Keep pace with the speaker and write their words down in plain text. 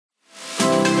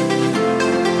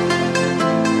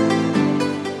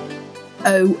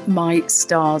Oh my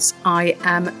stars, I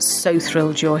am so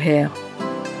thrilled you're here.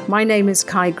 My name is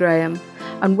Kai Graham,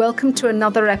 and welcome to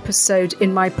another episode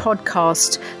in my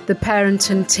podcast, The Parent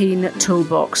and Teen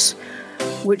Toolbox,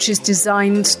 which is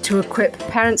designed to equip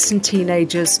parents and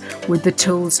teenagers with the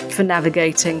tools for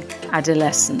navigating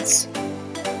adolescence.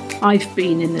 I've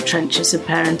been in the trenches of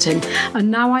parenting, and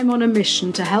now I'm on a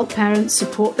mission to help parents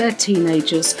support their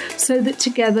teenagers so that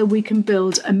together we can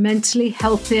build a mentally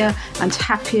healthier and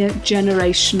happier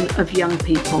generation of young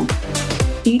people.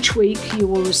 Each week you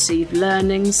will receive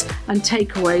learnings and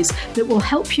takeaways that will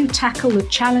help you tackle the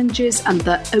challenges and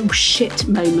the oh shit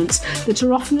moments that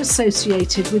are often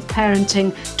associated with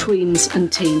parenting tweens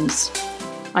and teens.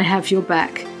 I have your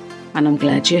back, and I'm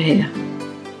glad you're here.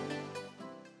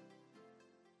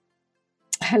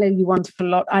 Hello, you wonderful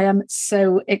lot. I am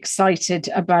so excited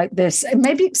about this.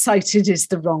 Maybe excited is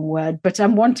the wrong word, but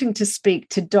I'm wanting to speak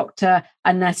to Dr.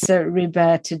 Annessa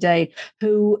Rebair today,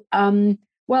 who, I'm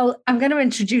going to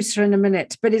introduce her in a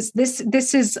minute, but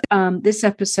this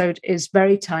episode is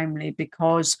very timely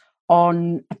because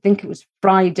on, I think it was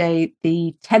Friday,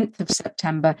 the 10th of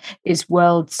September, is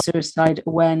World Suicide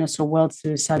Awareness or World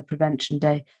Suicide Prevention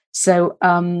Day. So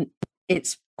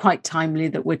it's quite timely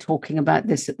that we're talking about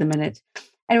this at the minute.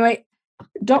 Anyway,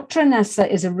 Dr. Annessa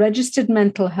is a registered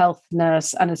mental health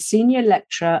nurse and a senior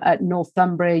lecturer at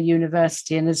Northumbria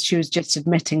University. And as she was just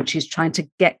admitting, she's trying to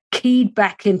get keyed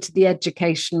back into the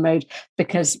education mode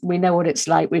because we know what it's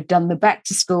like. We've done the back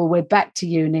to school, we're back to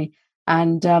uni.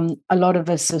 And a lot of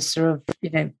us are sort of,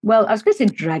 I was going to say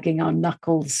dragging our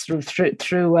knuckles through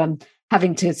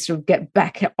having to sort of get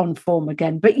back on form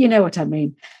again. But you know what I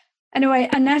mean. Anyway,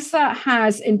 Annessa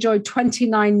has enjoyed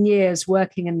 29 years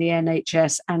working in the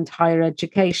NHS and higher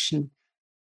education.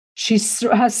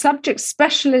 Her subject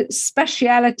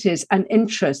specialities and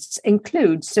interests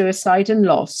include suicide and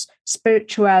loss,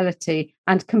 spirituality,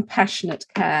 and compassionate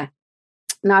care.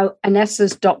 Now,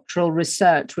 Annessa's doctoral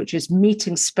research, which is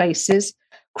meeting spaces,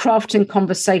 crafting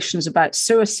conversations about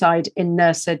suicide in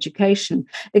nurse education,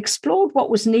 explored what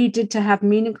was needed to have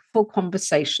meaningful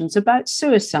conversations about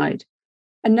suicide.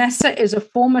 Annessa is a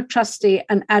former trustee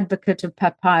and advocate of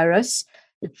PAPYRUS,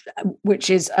 which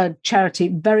is a charity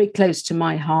very close to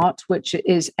my heart, which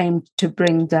is aimed to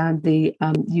bring down the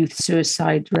youth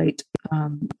suicide rate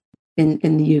in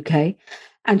the UK.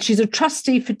 And she's a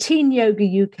trustee for Teen Yoga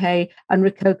UK and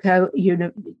Recoco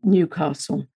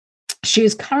Newcastle. She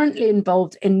is currently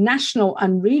involved in national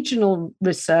and regional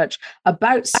research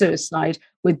about suicide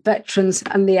with veterans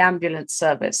and the ambulance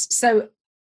service.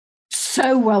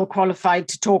 So well qualified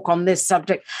to talk on this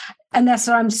subject.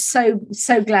 Annessa, I'm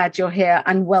so glad you're here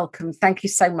and welcome. Thank you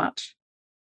so much.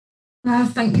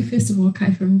 Thank you, first of all,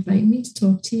 Kai, for inviting me to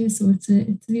talk to you. So it's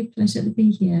a real pleasure to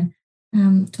be here,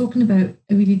 talking about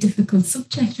a really difficult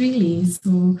subject, really.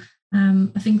 So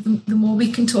I think the more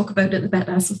we can talk about it, the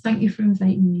better. So thank you for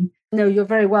inviting me. No, you're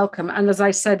very welcome. And as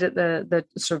I said at the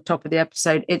sort of top of the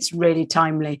episode, it's really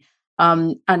timely.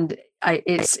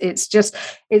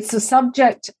 It's a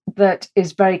subject that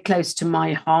is very close to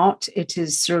my heart. It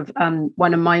is sort of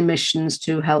one of my missions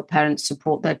to help parents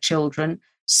support their children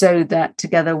so that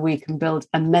together we can build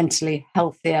a mentally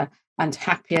healthier and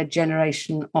happier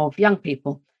generation of young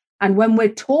people. And when we're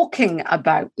talking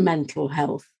about mental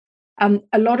health,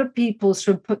 a lot of people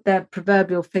sort of put their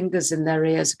proverbial fingers in their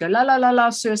ears and go, la, la, la,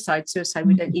 la, suicide.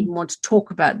 We don't even want to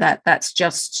talk about that. That's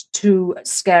just too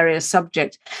scary a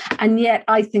subject. And yet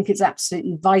I think it's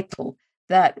absolutely vital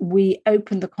that we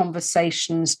open the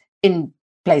conversations in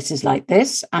places like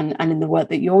this and in the work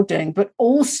that you're doing, but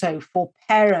also for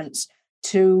parents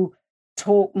to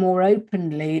talk more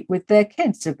openly with their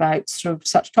kids about sort of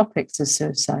such topics as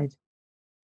suicide.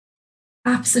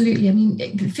 Absolutely. I mean,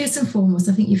 first and foremost,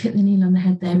 I think you've hit the nail on the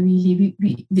head there, really.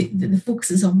 The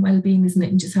focus is on well-being, isn't it?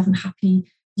 And just having happy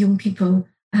young people.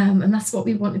 And that's what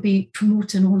we want to be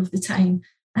promoting all of the time.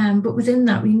 But within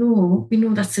that, we know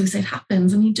that suicide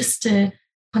happens. I mean, just to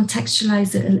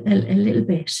contextualize it a little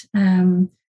bit,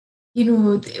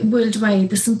 worldwide,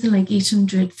 there's something like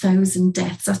 800,000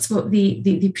 deaths. That's what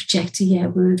they project a year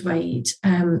worldwide.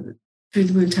 Through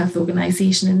the World Health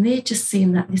Organization, and they're just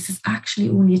saying that this is actually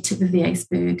only a tip of the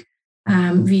iceberg,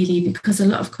 really, because a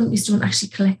lot of countries don't actually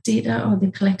collect data, or the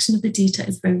collection of the data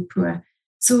is very poor.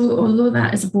 So although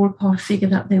that is a ballpark figure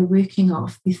that they're working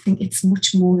off, we think it's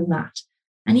much more than that.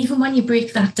 And even when you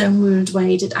break that down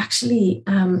worldwide, it actually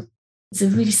is a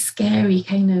really scary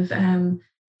kind of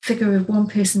figure of one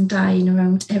person dying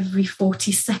around every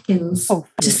 40 seconds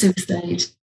to suicide.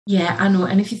 Yeah, I know.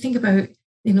 And if you think about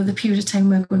the period of time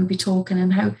we're going to be talking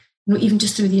and how even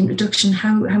just through the introduction,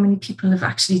 how many people have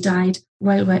actually died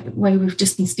while we've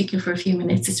just been speaking for a few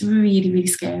minutes. It's really, really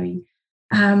scary.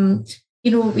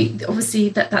 We obviously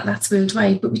that's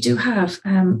worldwide, but we do have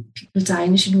people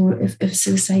dying, as you know, of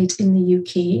suicide in the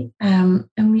UK,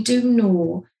 and we do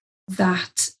know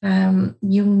that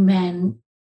young men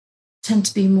tend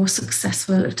to be more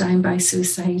successful at dying by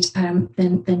suicide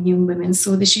than young women.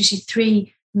 So there's usually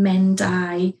 3 men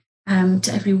die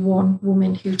to every 1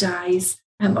 woman who dies,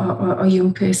 or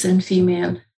young person,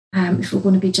 female. If we're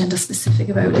going to be gender specific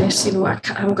about it, I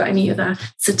haven't got any other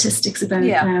statistics about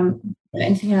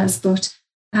anything else, but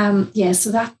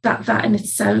so that in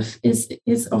itself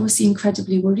is obviously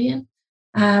incredibly worrying.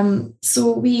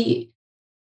 So we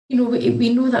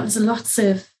know that there's lots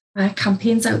of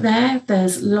campaigns out there.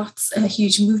 There's a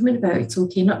huge movement about it's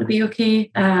okay not to be okay.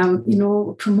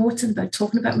 Promoting about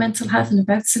talking about mental health and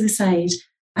about suicide.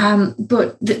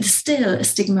 But there's still a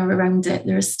stigma around it.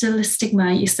 There is still a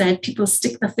stigma. You said people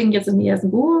stick their fingers in the ears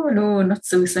and go, oh no, not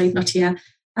suicide, not here.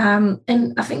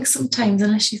 And I think sometimes,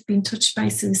 unless you've been touched by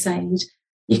suicide,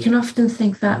 you can often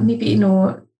think that maybe,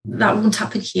 that won't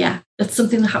happen here. That's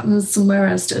something that happens somewhere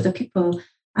else to other people.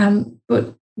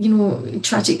 But,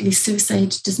 tragically, suicide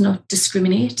does not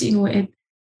discriminate.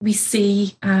 We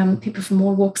see people from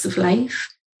all walks of life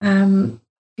who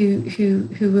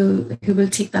will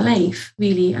take their life,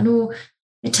 really. I know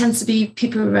it tends to be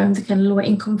people around the kind of lower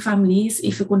income families,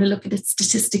 if we're going to look at it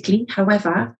statistically.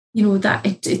 However, that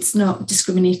it's not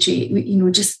discriminatory.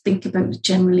 Just think about it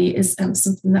generally as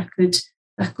something that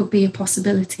could be a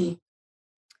possibility.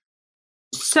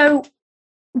 So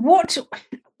what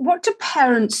do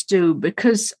parents do?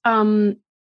 Because I've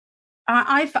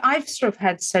sort of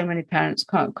had so many parents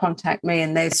contact me,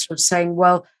 and they're sort of saying,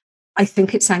 well, I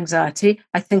think it's anxiety.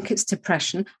 I think it's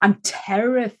depression. I'm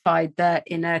terrified they're,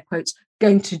 in air quotes,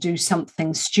 going to do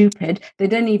something stupid. They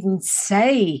don't even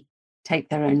say take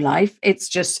their own life. It's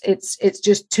just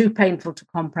too painful to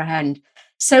comprehend.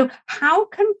 So how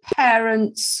can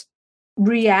parents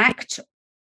react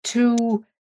to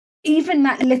even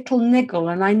that little niggle?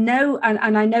 And I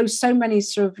know so many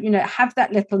sort of, have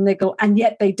that little niggle, and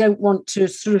yet they don't want to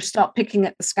sort of start picking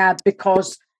at the scabs,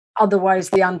 because otherwise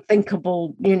the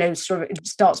unthinkable, sort of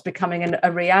starts becoming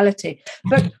a reality.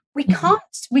 But we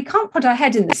can't put our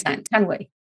head in the sand, can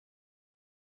we?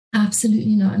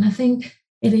 Absolutely not. And I think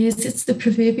it's the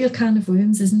proverbial can of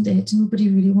worms, isn't it? Nobody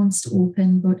really wants to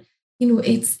open, but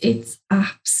it's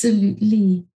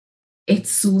absolutely,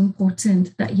 it's so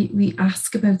important that we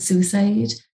ask about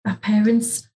suicide, that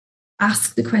parents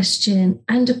ask the question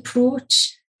and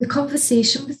approach the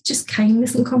conversation with just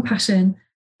kindness and compassion.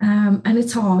 And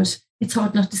it's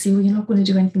hard not to say, well, you're not going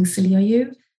to do anything silly, are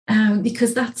you?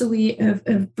 Because that's a way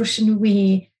of brushing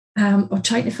away or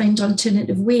trying to find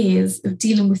alternative ways of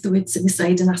dealing with the word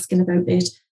suicide and asking about it.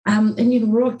 And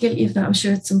we're all guilty of that, I'm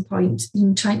sure, at some point,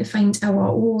 trying to find our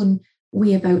own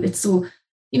way about it. So,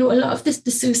 a lot of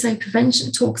the suicide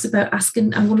prevention talks about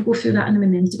asking. I'm going to go through that in a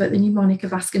minute, about the mnemonic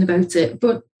of asking about it.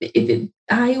 But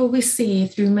I always say,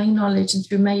 through my knowledge and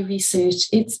through my research,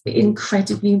 it's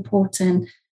incredibly important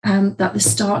that the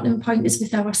starting point is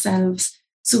with ourselves.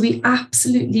 So we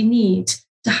absolutely need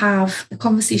to have a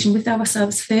conversation with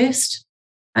ourselves first.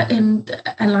 And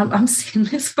I'm saying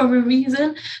this for a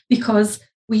reason, because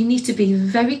we need to be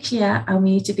very clear and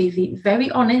we need to be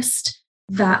very honest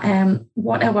that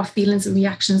what our feelings and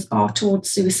reactions are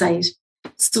towards suicide.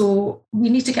 So we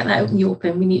need to get that out in the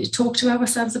open. We need to talk to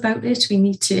ourselves about it. We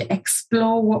need to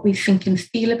explore what we think and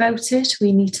feel about it.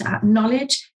 We need to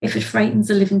acknowledge if it frightens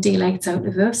the living daylights out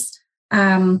of us.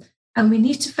 And we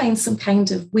need to find some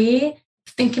kind of way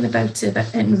of thinking about it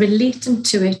and relating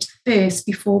to it first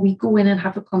before we go in and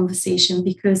have a conversation,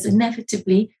 because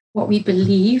inevitably what we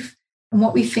believe and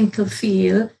what we think or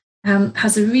feel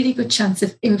has a really good chance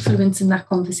of influencing that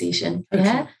conversation. Okay.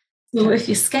 Yeah. So if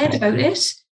you're scared about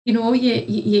it,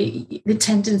 the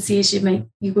tendency is you're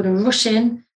going to rush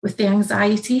in with the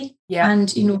anxiety,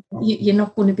 and you're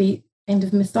not going to be kind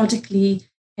of methodically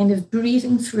kind of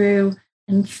breathing through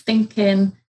and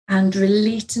thinking and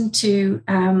relating to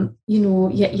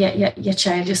your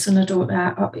child, your son or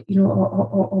daughter,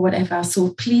 or whatever.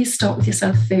 So please start with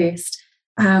yourself first.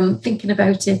 Thinking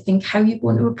about it, think how you're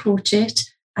going to approach it.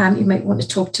 You might want to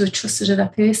talk to a trusted other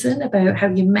person about how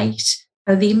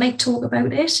they might talk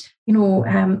about it,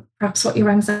 perhaps what your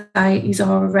anxieties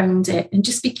are around it, and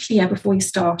just be clear before you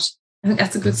start. I think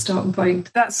that's a good starting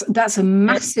point. That's a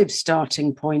massive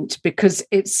starting point, because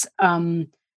it's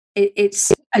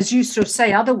as you sort of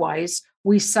say, otherwise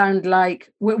we sound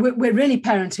like we're really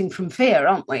parenting from fear,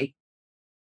 aren't we?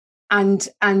 And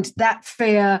that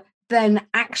fear then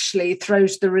actually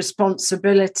throws the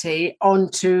responsibility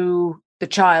onto the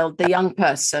child, the young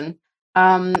person.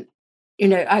 I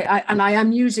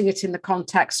am using it in the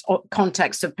context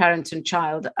of parent and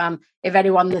child. If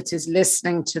anyone that is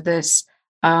listening to this,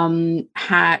 maybe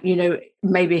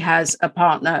has a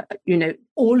partner,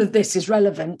 all of this is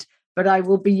relevant, but I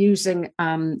will be using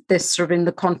this sort of in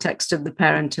the context of the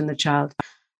parent and the child.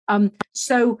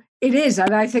 So it is,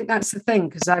 and I think that's the thing,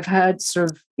 because I've heard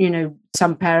sort of,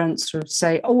 some parents sort of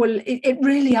say, oh, well, it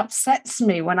really upsets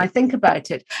me when I think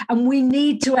about it. And we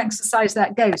need to exercise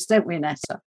that ghost, don't we,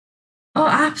 Annessa? Oh,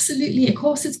 absolutely. Of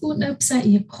course it's going to upset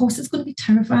you. Of course it's going to be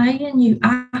terrifying. And you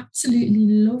absolutely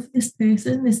love this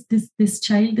person, this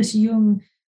child, this young,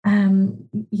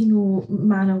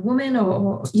 man or woman,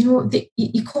 or of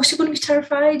course you're going to be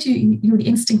terrified. The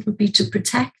instinct would be to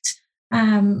protect,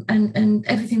 and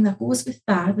everything that goes with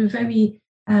that. We're very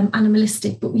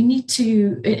animalistic, but we need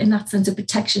to, in that sense of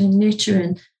protection and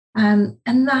nurturing, and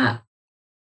that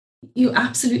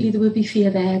absolutely there will be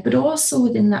fear there, but also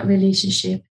within that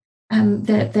relationship.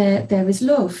 There is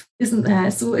love, isn't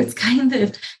there? So it's kind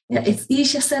of, it's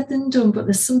easier said than done, but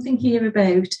there's something here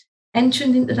about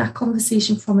entering into that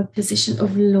conversation from a position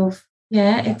of love.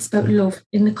 Yeah, it's about love,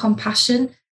 in the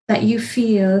compassion that you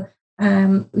feel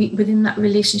within that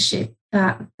relationship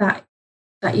that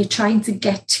you're trying to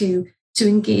get to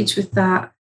engage with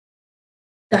that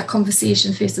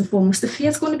conversation first and foremost. The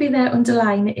fear's going to be there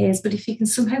underlying, it is, but if you can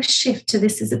somehow shift to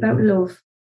this is about love,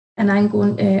 and I'm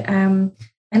going to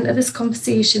enter this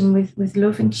conversation with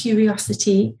love and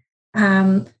curiosity,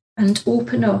 and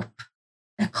open up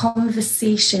a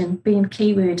conversation, being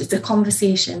keyword, it's a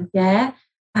conversation, yeah?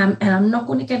 And I'm not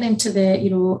going to get into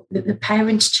the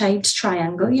parent-child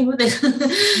triangle, where you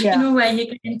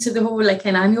get into the whole,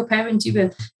 and I'm your parent, you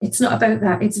will. It's not about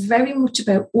that. It's very much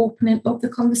about opening up the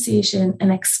conversation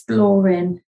and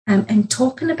exploring and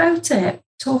talking about it,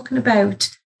 talking about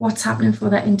what's happening for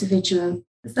that individual.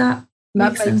 Does that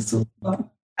make sense?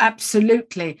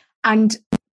 Absolutely. And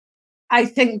I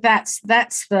think that's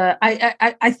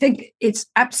I think it's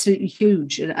absolutely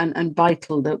huge and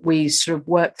vital that we sort of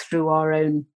work through our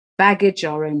own baggage,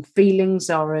 our own feelings,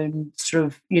 our own sort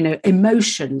of,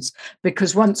 emotions,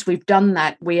 because once we've done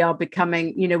that, we are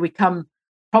becoming, we come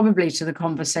probably to the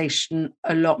conversation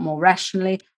a lot more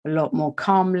rationally, a lot more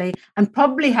calmly, and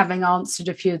probably having answered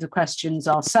a few of the questions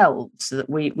ourselves that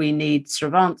we need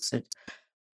sort of answered.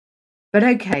 But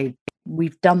okay,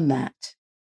 we've done that.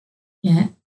 Yeah.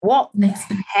 What the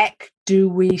heck do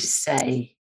we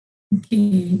say?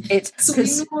 Okay. It's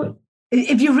because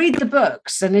if you read the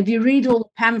books and if you read all the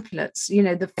pamphlets,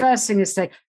 the first thing is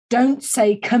don't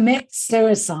say commit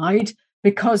suicide,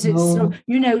 because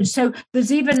it's so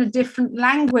there's even a different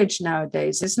language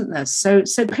nowadays, isn't there? So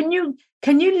can you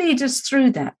lead us through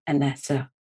that, Annessa?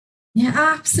 Yeah,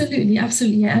 absolutely.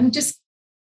 Yeah. And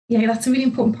that's a really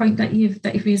important point that you've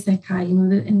raised there, Kai. In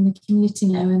the community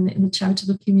now, in the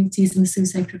charitable communities and the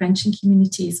suicide prevention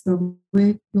communities,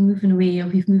 we're moving away, or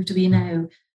we've moved away now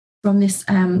from this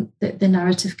the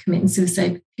narrative committing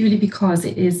suicide, purely because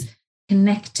it is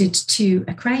connected to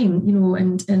a crime,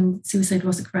 and suicide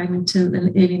was a crime until the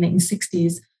early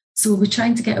 1960s. So we're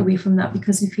trying to get away from that,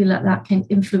 because we feel that kind of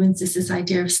influences this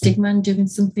idea of stigma and doing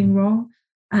something wrong.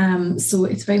 So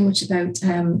it's very much about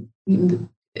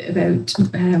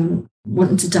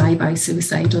wanting to die by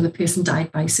suicide, or the person died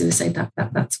by suicide.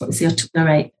 That's what we say, or took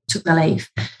their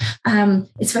life.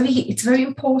 It's very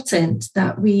important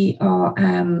that we are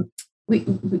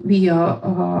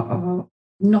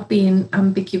not being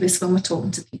ambiguous when we're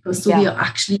talking to people. So we are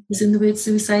actually using the word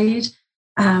suicide.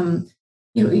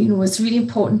 It's really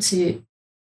important to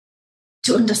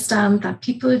understand that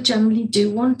people generally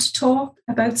do want to talk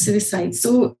about suicide.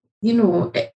 So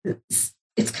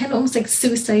it's kind of almost like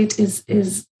suicide is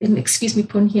and excuse me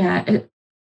pun here,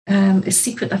 a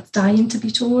secret that's dying to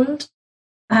be told.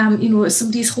 If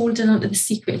somebody's holding on to the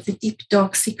secret, it's a deep,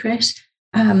 dark secret.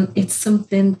 It's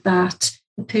something that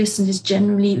the person is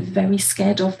generally very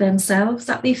scared of themselves,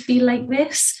 that they feel like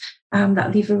this,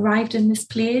 that they've arrived in this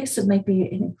place. It might be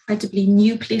an incredibly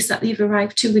new place that they've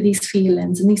arrived to with these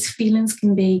feelings. And these feelings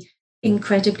can be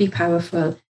incredibly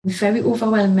powerful, very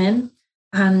overwhelming.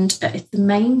 And it's the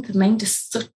mind is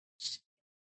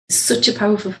such a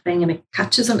powerful thing, and it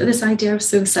catches onto this idea of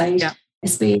suicide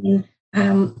as being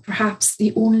perhaps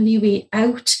the only way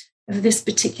out of this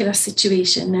particular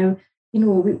situation. Now,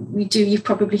 we do, you've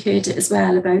probably heard it as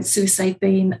well, about suicide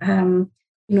being a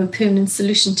permanent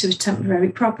solution to a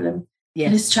temporary problem. Yes.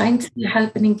 And it's trying to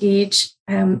help and engage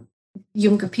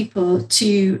younger people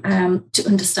to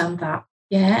understand that.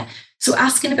 Yeah. So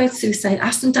asking about suicide,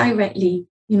 ask them directly,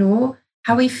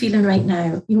 how are you feeling right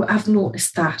now? I've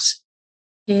noticed that.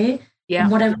 Okay. Yeah.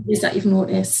 And whatever it is that you've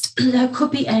noticed. Now, it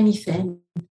could be anything.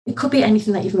 It could be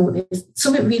anything that you've noticed.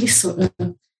 Something really subtle.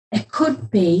 It could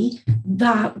be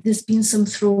that there's been some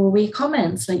throwaway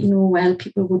comments, like, well,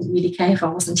 people wouldn't really care if I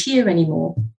wasn't here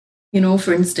anymore.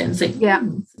 For instance, like, yeah,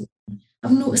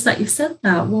 I've noticed that you've said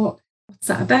that. What's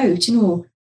that about?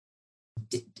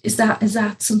 Is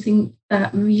that something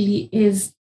that really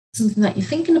is something that you're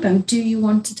thinking about? Do you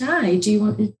want to die? Do you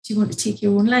want to take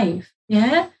your own life?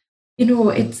 Yeah,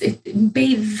 it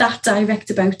be that direct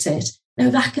about it. Now,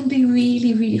 that can be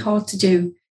really, really hard to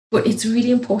do, but it's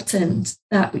really important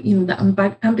that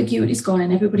that ambiguity is gone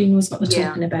and everybody knows what they're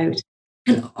talking about.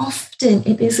 And often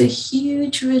it is a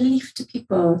huge relief to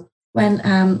people when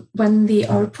they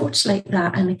are approached like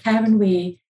that in a caring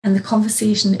way and the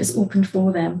conversation is open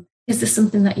for them. Is this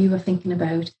something that you are thinking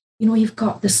about?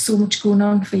 There's so much going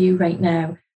on for you right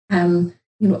now.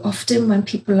 Often when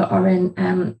people are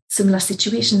in similar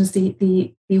situations,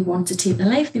 they want to take their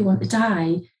life, they want to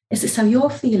die. Is this how you're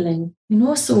feeling?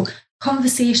 So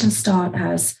conversation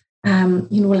starters,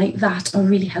 like that are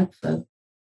really helpful.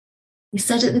 You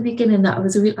said at the beginning that I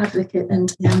was a real advocate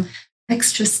and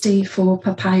ex-trustee for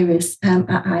PAPYRUS.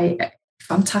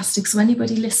 Fantastic. So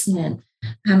anybody listening,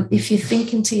 if you're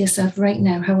thinking to yourself right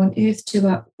now, how on earth do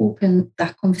I open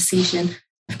that conversation?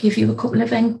 I'll give you a couple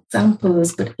of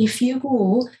examples, but if you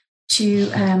go to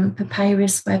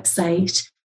PAPYRUS website,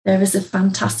 there is a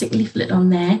fantastic leaflet on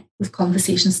there with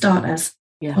conversation starters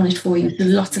on it for you. There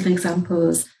are lots of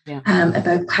examples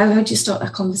about how do you start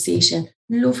that conversation.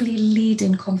 Lovely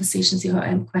lead-in conversations,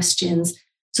 questions.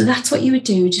 So that's what you would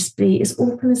do, just be as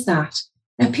open as that.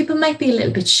 Now, people might be a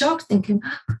little bit shocked, thinking,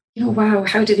 wow,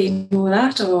 how do they know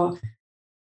that? Or,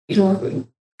 oh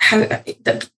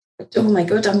my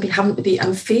God,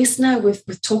 I'm faced now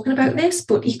with talking about this.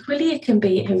 But equally, it can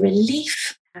be a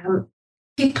relief.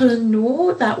 People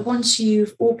know that once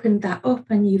you've opened that up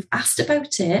and you've asked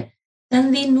about it,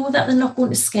 then they know that they're not going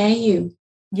to scare you.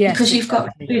 Yes, because you've got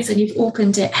truth and you've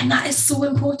opened it. And that is so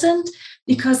important,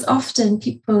 because often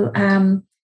people,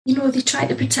 they try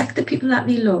to protect the people that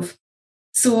they love.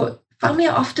 So family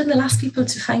are often the last people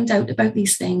to find out about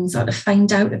these things, or to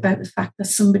find out about the fact that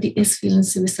somebody is feeling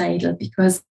suicidal,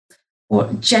 because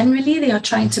generally they are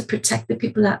trying to protect the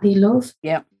people that they love.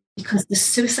 Yeah. Because the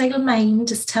suicidal mind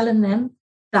is telling them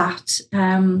that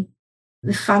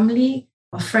the family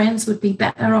or friends would be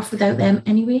better off without them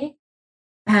anyway.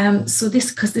 So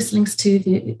this links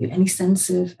to any sense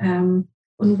of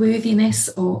unworthiness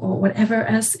or whatever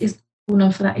else is going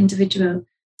on for that individual.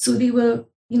 So they will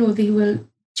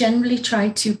generally try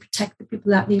to protect the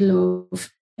people that they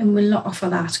love and will not offer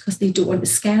that because they don't want to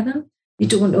scare them. They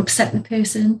don't want to upset the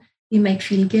person. They might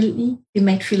feel guilty. They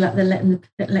might feel like they're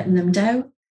letting them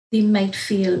down. They might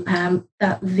feel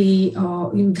that they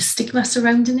are, the stigma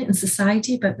surrounding it in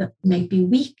society, but that they might be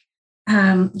weak.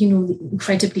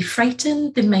 Incredibly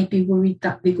frightened. They might be worried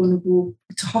that they're going to go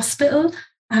to hospital,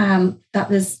 that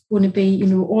there's going to be,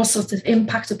 all sorts of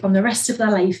impact upon the rest of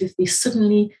their life if they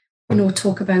suddenly,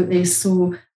 talk about this.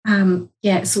 So,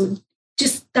 so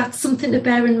just that's something to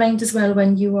bear in mind as well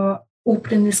when you are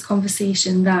opening this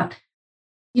conversation, that,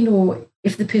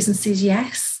 if the person says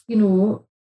yes, you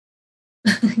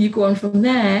go on from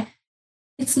there.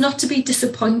 It's not to be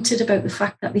disappointed about the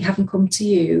fact that they haven't come to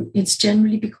you. It's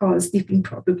generally because they've been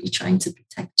probably trying to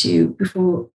protect you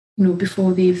before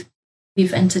they've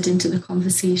entered into the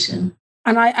conversation.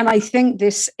 And I think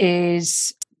this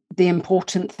is the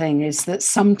important thing, is that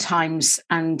sometimes,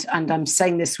 and I'm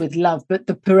saying this with love, but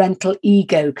the parental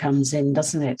ego comes in,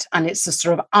 doesn't it? And it's a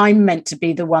sort of, I'm meant to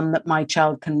be the one that my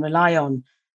child can rely on,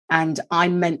 and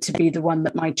I'm meant to be the one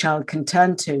that my child can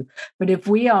turn to. But if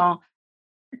we are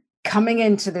coming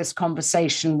into this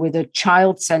conversation with a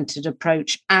child-centered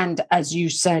approach and, as you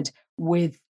said,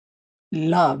 with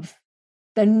love,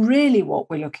 then really what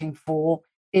we're looking for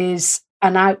is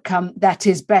an outcome that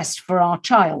is best for our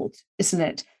child, isn't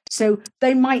it? So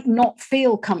they might not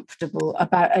feel comfortable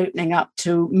about opening up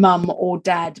to mum or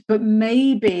dad, but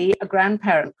maybe a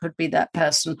grandparent could be that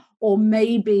person, or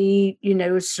maybe,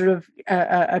 sort of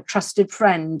a trusted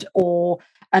friend, or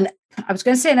I was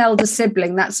going to say an elder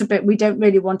sibling. That's a bit, we don't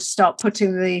really want to start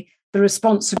putting the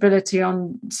responsibility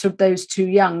on sort of those too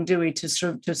young, do we, to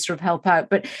sort of help out.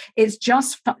 But it's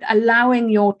just allowing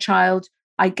your child,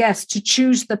 I guess, to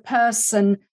choose the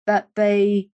person that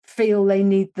they feel they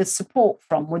need the support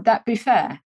from. Would that be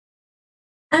fair?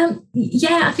 I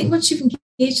think once you've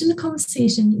engaged in the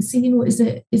conversation, you see,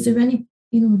 is there any,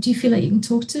 do you feel like you can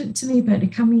talk to me about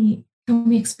it? Can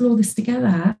we explore this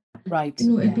together? Right.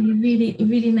 It'd be a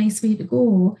really nice way to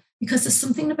go. because there's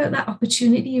something about that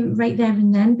opportunity right there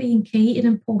and then being key and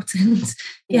important.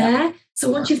 Yeah. So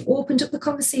once you've opened up the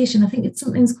conversation, I think it's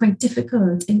something's quite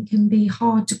difficult and can be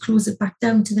hard to close it back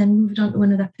down to then move it on to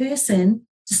another person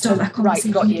to start that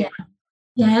conversation again.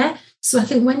 Yeah. So I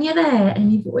think when you're there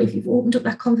and if you've opened up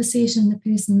that conversation and the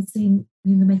person's saying,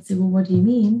 they might say, well, what do you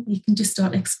mean? You can just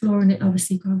start exploring it.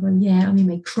 Obviously, go, well, yeah, and you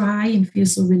may cry and feel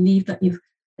so relieved that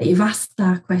you've asked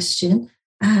that question.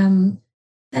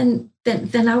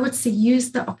 Then I would say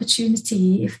use the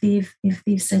opportunity if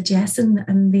they've said yes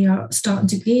and they are starting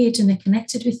to engage and they're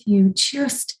connected with you,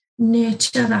 just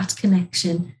nurture that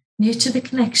connection, nurture the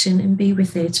connection and be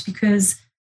with it. Because,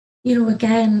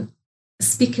 again,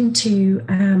 speaking to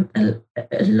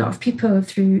a lot of people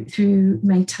through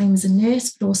my time as a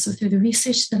nurse, but also through the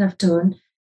research that I've done,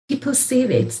 people say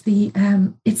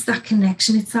that it's that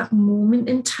connection, it's that moment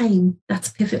in time that's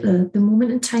pivotal, the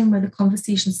moment in time where the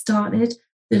conversation started,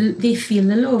 they feel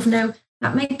the love. Now,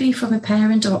 that might be from a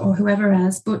parent or whoever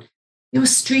else, but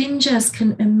strangers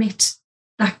can emit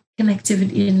that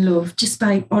connectivity and love just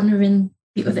by honouring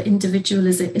the other individual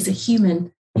as a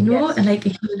human, yes. And like a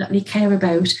human that they care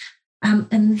about.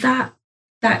 And that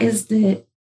is the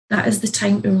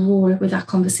time to roll with that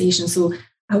conversation. So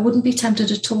I wouldn't be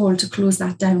tempted at all to close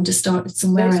that down, to start it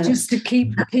somewhere else. Just to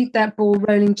keep that ball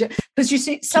rolling. Because you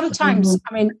see, sometimes,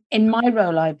 in my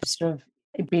role, I've sort of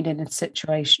been in a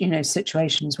situation,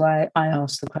 situations where I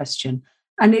ask the question,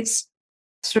 and it's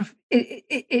sort of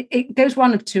it goes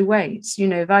one of two ways.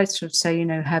 If I sort of say,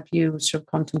 have you sort of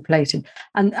contemplated,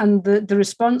 and the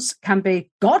response can be,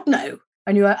 God, no.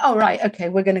 And you're like, oh, right, okay,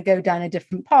 we're going to go down a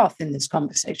different path in this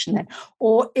conversation then.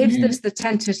 Or if there's the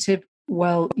tentative,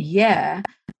 well, yeah,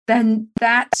 then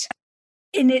that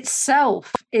in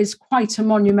itself is quite a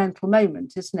monumental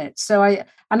moment, isn't it? So I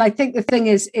think the thing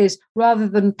is rather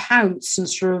than pounce and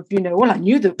sort of, well, I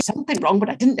knew there was something wrong, but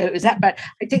I didn't know it was that bad.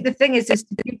 I think the thing is to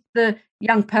give the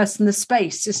young person the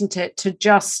space, isn't it, to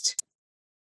just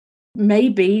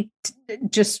maybe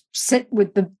just sit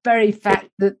with the very fact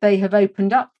that they have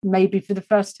opened up, maybe for the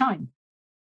first time.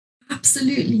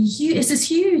 Absolutely. It's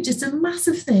huge. It's a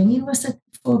massive thing. I said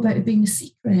before about it being a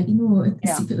secret, a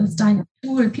secret that's dying at the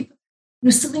door. People,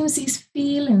 sometimes these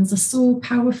feelings are so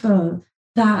powerful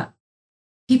that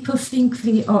people think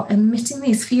they are emitting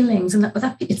these feelings and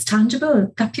that it's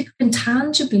tangible, that people can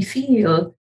tangibly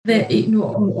feel that,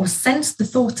 or sense the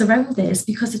thoughts around this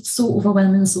because it's so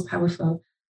overwhelming and so powerful.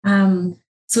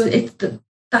 So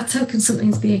that's how can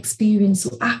something be experienced.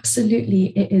 So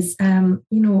absolutely it is,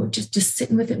 just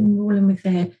sitting with it and rolling with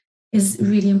it is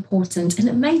really important. And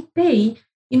it might be,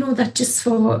 that just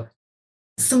for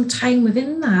some time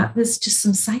within that, there's just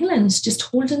some silence, just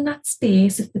holding that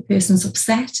space if the person's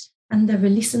upset and they're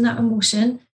releasing that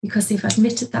emotion because they've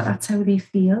admitted that that's how they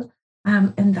feel,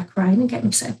 and they're crying and getting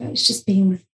upset about it. It's just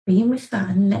being with that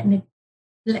and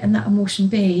letting that emotion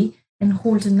be and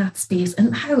holding that space.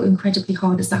 And how incredibly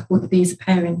hard is that going to be as a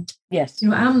parent? Yes.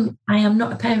 I am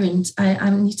not a parent. I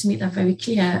need to make that very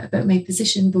clear about my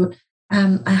position, but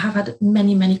I have had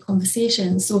many, many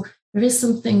conversations. So there is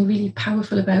something really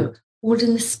powerful about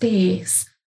holding the space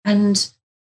and,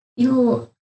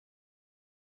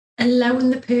 allowing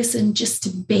the person just to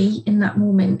be in that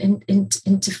moment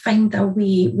and to find their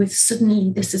way with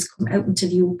suddenly this has come out into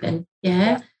the open.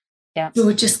 Yeah. Yeah.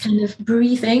 So just kind of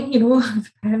breathing,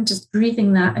 I'm just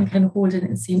breathing that and kind of holding it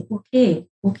and saying, okay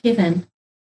then,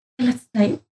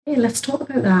 let's talk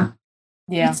about that.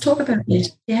 Yeah. Let's talk about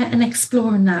it. Yeah. And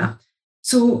exploring that.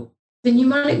 So the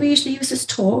mnemonic we usually use is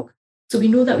talk. So we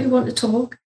know that we want to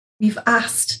talk. We've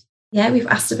asked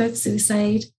about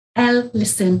suicide.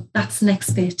 Listen. That's the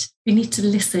next bit. We need to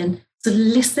listen. So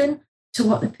listen to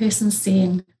what the person's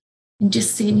saying and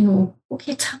just saying,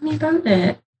 okay, tell me about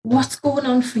it. What's going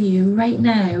on for you right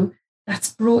now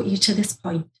that's brought you to this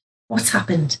point? What's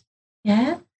happened?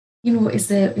 Yeah. Is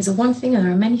there one thing or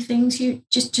there are many things? You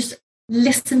just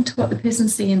listen to what the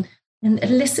person's saying and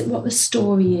elicit what the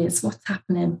story is, what's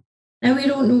happening. Now we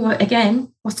don't know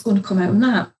what's going to come out of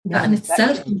that. That in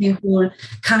itself can be a whole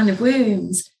can of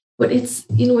worms. But it's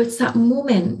it's that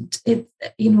moment,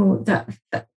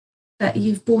 that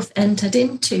you've both entered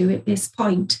into at this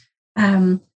point.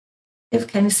 Of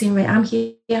kind of saying, right, I'm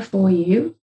here for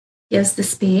you. Here's the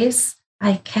space.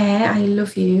 I care. I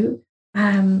love you.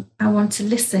 I want to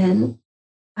listen.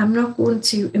 I'm not going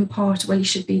to impart, well, you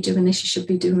should be doing this, you should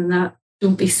be doing that.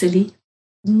 Don't be silly.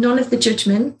 None of the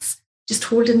judgments, just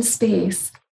holding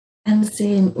space and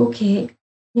saying, okay,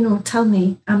 tell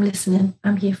me, I'm listening.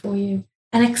 I'm here for you.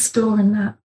 And exploring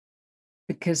that.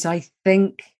 Because I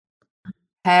think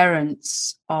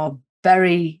parents are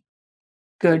very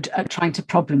good at trying to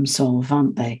problem solve,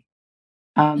 aren't they?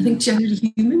 I think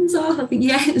generally humans are. I think,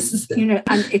 yes.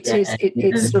 And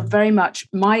it's sort of very much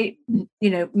my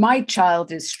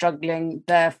child is struggling,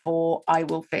 therefore I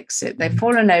will fix it. They've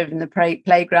fallen over in the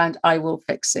playground, I will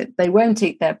fix it. They won't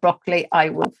eat their broccoli, I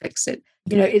will fix it.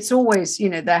 It's always,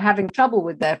 they're having trouble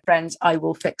with their friends, I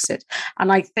will fix it.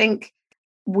 And I think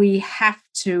we have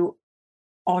to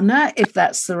honor, if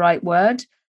that's the right word,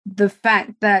 the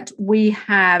fact that we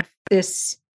have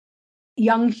this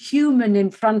young human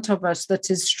in front of us that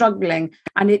is struggling,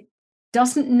 and it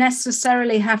doesn't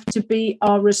necessarily have to be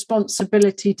our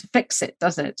responsibility to fix it,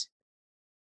 does it?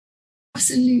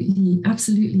 Absolutely.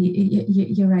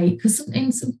 You're right. Because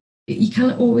sometimes you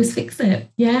can't always fix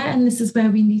it. Yeah. And this is where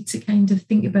we need to kind of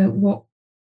think about what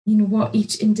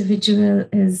each individual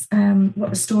is, what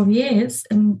the story is,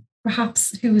 and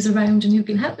perhaps who is around and who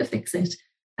can help to fix it.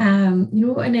 And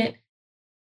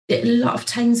a lot of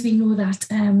times we know that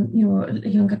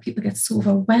younger people get so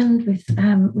overwhelmed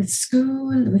with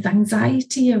school, with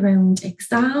anxiety around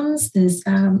exams. There's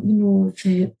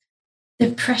the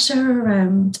pressure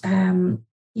around kind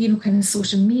of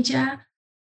social media,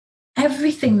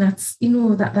 everything that's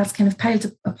that's kind of piled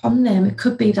up upon them. It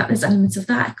could be that there's elements of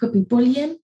that. It could be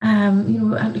bullying.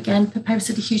 And again, PAPYRUS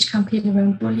did a huge campaign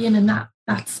around bullying, and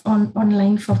that's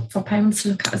online for parents to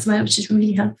look at as well, which is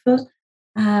really helpful.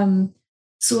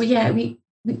 So yeah, we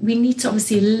need to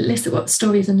obviously listen what the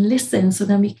story is and listen, so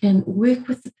then we can work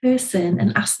with the person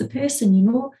and ask the person,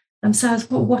 themselves,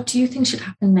 what do you think should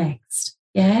happen next?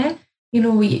 Yeah,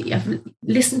 we have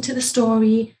listened to the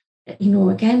story.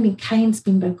 Again, being kind, it's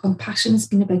been about compassion, it's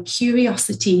been about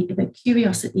curiosity,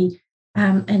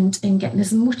 and getting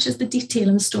as much as the detail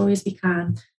in the story as we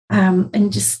can,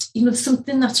 and just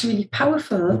something that's really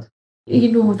powerful,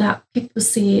 that people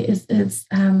say is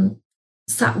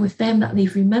sat with them, that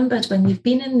they've remembered when they've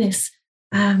been in this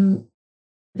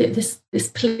this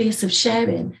place of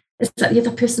sharing, is that the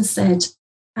other person said,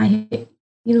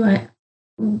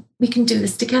 we can do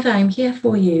this together. I'm here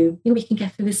for you. We can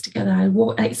get through this together. I'll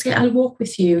walk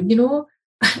with you.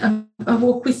 I'll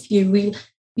walk with you.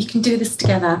 We can do this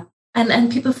together.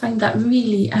 And people find that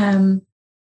really,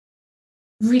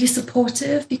 really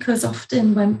supportive, because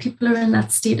often when people are in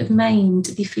that state of mind,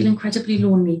 they feel incredibly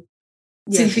lonely.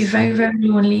 Yes. So they feel very, very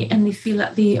lonely, and they feel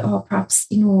that they are perhaps,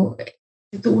 the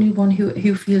only one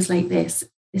who feels like this.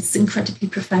 It's incredibly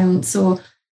profound. So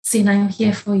saying, I'm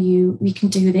here for you, we can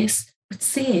do this, but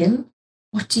saying,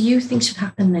 what do you think should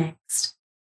happen next?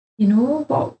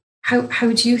 How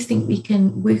do you think we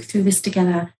can work through this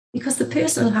together? Because the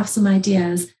person will have some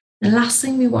ideas. The last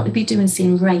thing we want to be doing is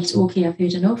saying, right, okay, I've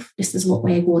heard enough. This is what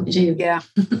we're going to do. Yeah.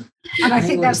 And I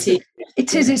think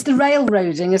it's the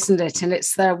railroading, isn't it? And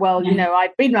it's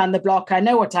I've been around the block, I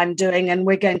know what I'm doing, and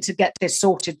we're going to get this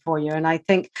sorted for you. And I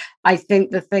think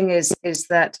the thing is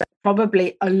that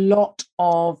probably a lot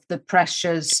of the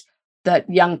pressures that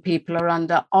young people are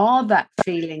under are that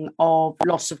feeling of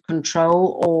loss of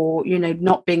control, or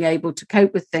not being able to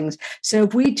cope with things. So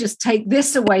if we just take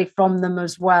this away from them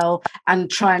as well and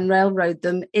try and railroad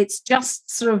them, it's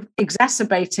just sort of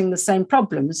exacerbating the same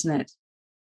problem, isn't it?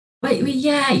 Well,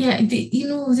 yeah.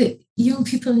 The young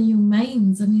people in young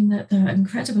minds, I mean, they're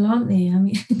incredible, aren't they? I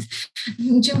mean,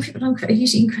 young people are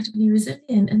usually incredibly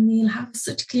resilient, and they'll have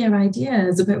such clear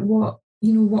ideas about what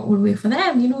will work for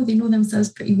them. They know themselves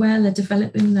pretty well. They're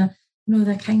developing they're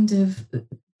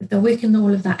working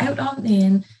all of that out, aren't they?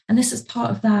 And this is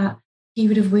part of that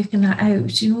period of working that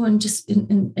out, and just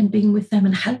in being with them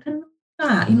and helping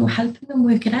them helping them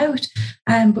work it out.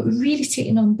 But really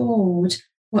taking on board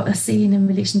what they're saying in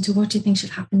relation to what do you think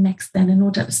should happen next then in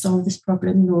order to solve this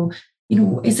problem.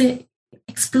 Is it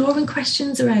exploring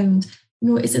questions around,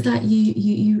 is it that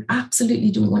you absolutely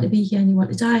don't want to be here and you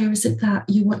want to die, or is it that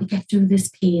you want to get through this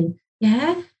pain?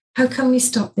 Yeah. How can we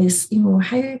stop this?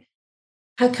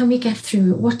 How can we get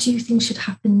through it? What do you think should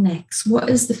happen next? What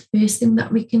is the first thing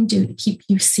that we can do to keep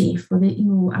you safe?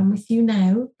 I'm with you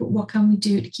now, but what can we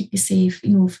do to keep you safe,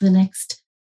 for the next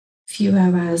few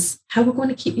hours? How we're going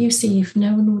to keep you safe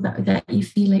now? Know that you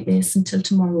feel like this until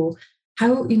tomorrow.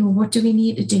 How, what do we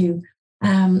need to do?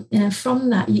 And from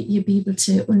that, you'll be able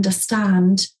to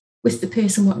understand with the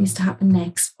person what needs to happen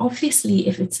next. Obviously,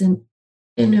 if it's an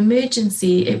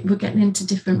emergency, we're getting into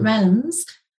different realms,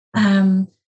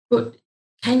 but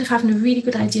kind of having a really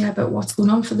good idea about what's going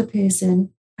on for the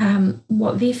person,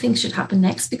 what they think should happen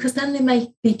next, because then they might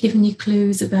be giving you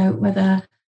clues about whether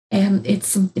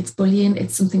it's bullying,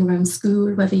 it's something around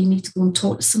school, whether you need to go and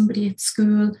talk to somebody at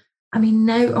school. I mean,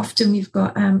 now often we've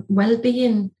got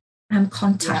Wellbeing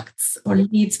contacts or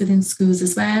leads within schools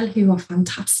as well, who are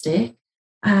fantastic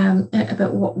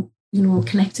about what,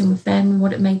 connecting with them and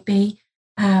what it might be.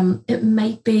 It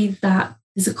might be that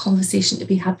there's a conversation to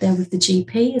be had there with the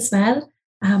GP as well.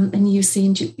 And you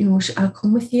saying, I'll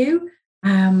come with you,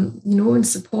 and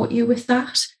support you with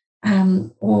that.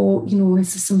 Or,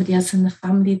 is there somebody else in the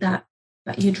family that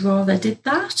you'd rather did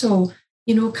that? Or,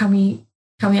 can we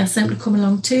ask them to come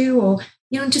along too? Or,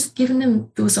 just giving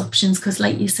them those options, because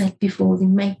like you said before, they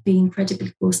might be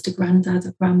incredibly close to granddad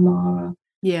or grandma,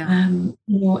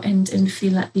 or, and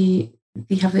feel like they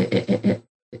have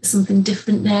something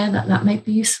different there that might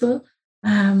be useful.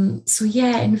 Inviting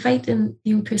the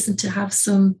young person to have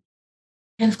some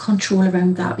kind of control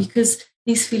around that, because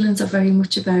these feelings are very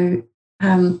much about,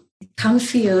 can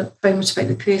feel very much about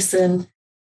the person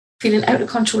feeling out of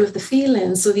control of the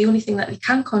feelings. So the only thing that we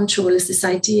can control is this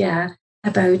idea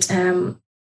about ending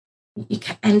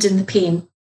the pain.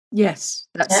 Yes,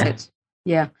 that's it.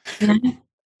 Yeah.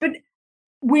 But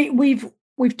we've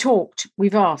talked,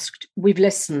 we've asked, we've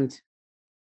listened.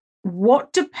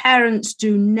 What do parents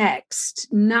do next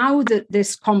now that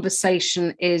this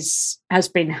conversation has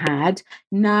been had,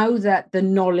 now that the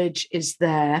knowledge is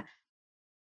there?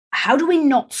 How do we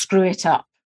not screw it up?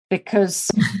 Because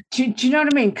do you know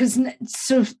what I mean? Because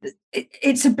sort of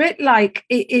it's a bit like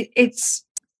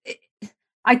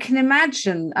I can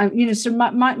imagine, so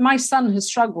my son has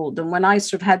struggled. And when I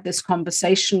sort of had this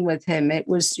conversation with him, it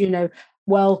was,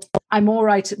 well, I'm all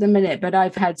right at the minute, but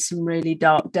I've had some really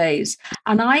dark days.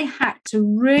 And I had to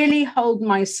really hold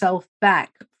myself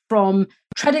back from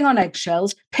treading on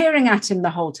eggshells, peering at him the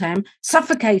whole time,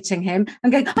 suffocating him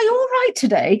and going, are you all right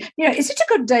today? Is it a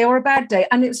good day or a bad day?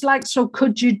 And it's like, so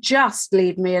could you just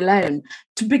leave me alone?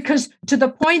 Because to the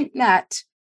point that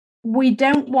we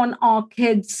don't want our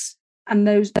kids and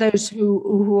those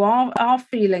who are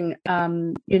feeling,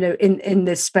 in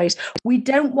this space, we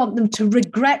don't want them to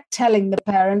regret telling the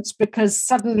parents because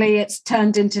suddenly it's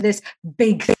turned into this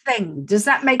big thing. Does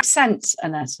that make sense,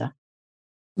 Annessa?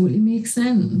 Totally makes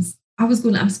sense. I was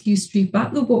going to ask you straight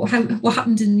back though, what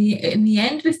happened in the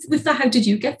end with that? How did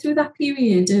you get through that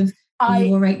period of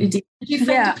you were right to do? Did you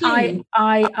find a plane?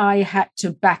 I had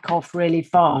to back off really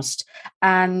fast,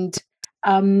 and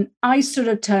I sort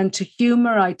of turned to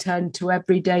humor. I turned to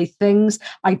everyday things.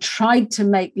 I tried to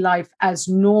make life as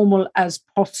normal as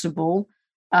possible,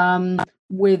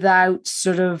 without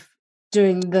sort of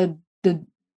doing the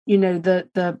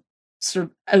sort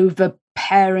of over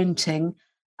parenting.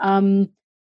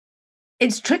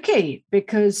 It's tricky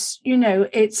because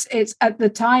it's at the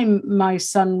time my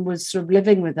son was sort of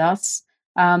living with us,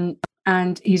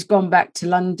 and he's gone back to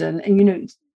London,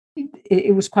 and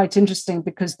it was quite interesting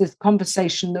because the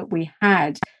conversation that we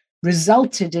had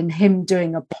resulted in him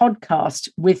doing a podcast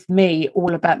with me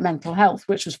all about mental health,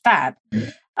 which was fab.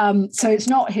 So it's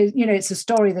not his, it's a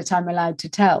story that I'm allowed to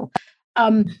tell.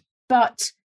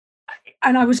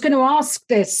 And I was going to ask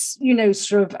this,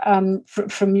 sort of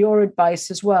from your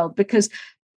advice as well, because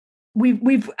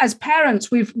we've as parents,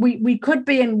 we could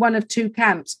be in one of two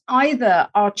camps. Either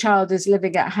our child is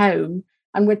living at home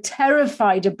and we're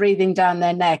terrified of breathing down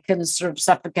their neck and sort of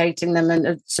suffocating them, and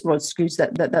excuse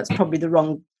that's probably the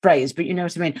wrong phrase, but you know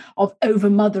what I mean, of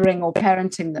over-mothering or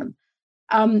parenting them.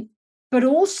 But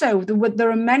also there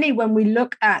are many, when we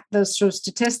look at the sort of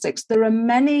statistics, there are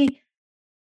many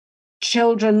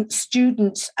children,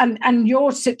 students, and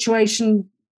your situation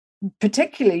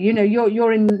particularly,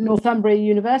 you're in Northumbria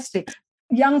University,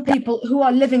 young people who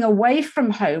are living away from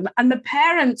home, and the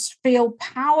parents feel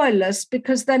powerless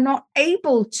because they're not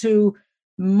able to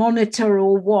monitor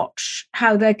or watch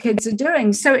how their kids are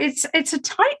doing. So it's a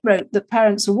tightrope that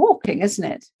parents are walking, isn't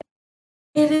it?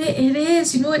 It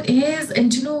is, it is.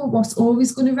 And what's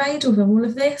always going to ride over all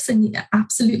of this, and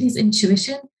absolutely, is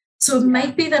intuition. So it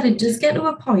might be that it does get to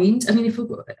a point. I mean, if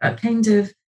we're kind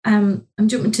of, I'm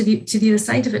jumping to the other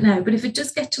side of it now, but if it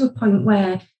does get to a point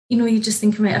where, you just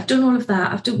think, right, I've done all of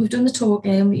that, we've done the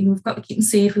talking, we've got to keep them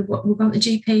safe, we've got the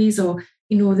GPs, or,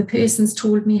 the person's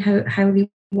told me how they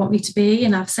want me to be,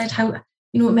 and I've said how,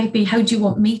 it might be, how do you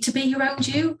want me to be around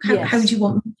you? How do you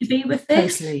want me to be with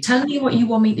this? Totally. Tell me what you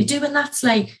want me to do. And that's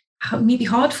like, maybe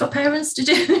hard for parents to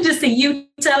do, to say, you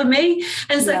tell me.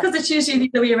 And so, because it's usually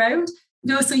the way around.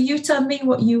 So you tell me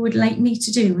what you would like me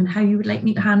to do and how you would like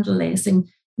me to handle this, and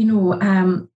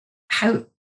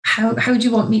how do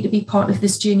you want me to be part of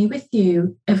this journey with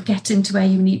you of getting to where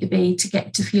you need to be to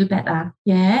get to feel better?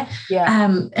 Yeah.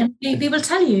 And they will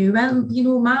tell you, well,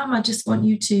 Mom, I just want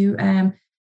you to,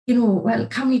 well,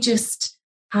 can we just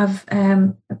have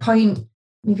a point?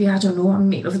 Maybe, I don't know, I'm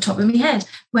making it off the top of my head,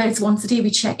 where it's once a day we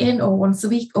check in, or once a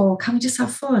week, or can we just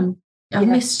have fun? I've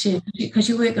missed you because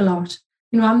you work a lot.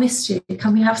 I missed you.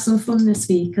 Can we have some fun this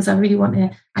week? Because I really want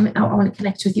to, I want to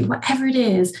connect with you. Whatever it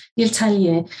is, he'll tell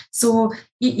you. So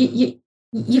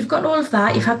you've got all of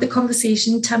that. You've had the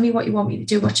conversation. Tell me what you want me to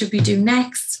do. What should we do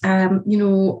next? And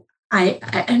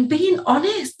being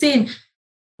honest, saying,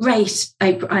 right,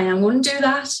 I am going to do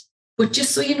that. But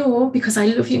just so you know, because I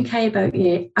love you and care about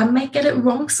you, I might get it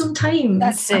wrong sometimes.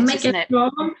 That's it, I might get it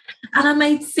wrong. And I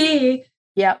might say,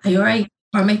 yeah, are you all right?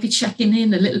 Or I might be checking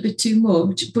in a little bit too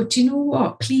much. But you know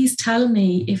what? Please tell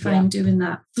me if I'm doing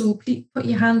that. So please put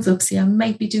your hands up. Say, I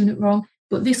might be doing it wrong.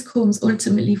 But this comes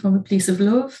ultimately from a place of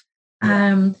love.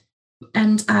 And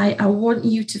I want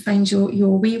you to find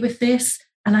your way with this.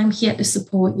 And I'm here to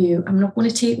support you. I'm not going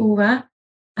to take over.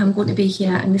 I'm going to be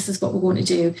here, and this is what we're going to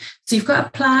do. So you've got a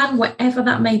plan, whatever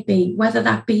that may be, whether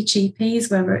that be GPs,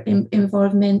 whether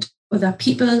involvement, other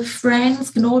people,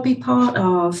 friends can all be part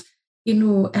of,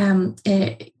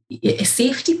 a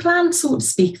safety plan, so to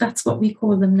speak. That's what we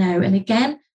call them now. And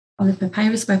again, on the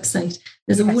PAPYRUS website,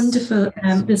 there's a wonderful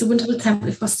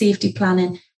template for safety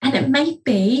planning. And it might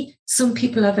be some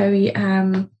people are very,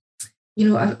 are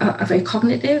very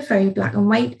cognitive, very black and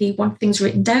white. They want things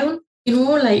written down.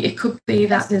 It could be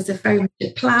that there's a very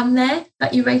good plan there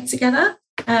that you write together,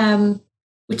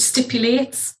 which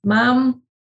stipulates, Mum,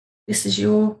 this is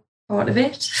your part of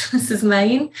it. This is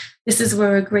mine. This is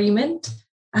our agreement.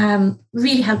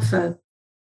 Really helpful.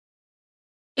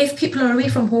 If people are away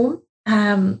from home,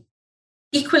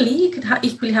 equally, you could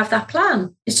equally have that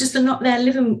plan. It's just they're not there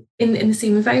living in the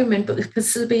same environment, but there could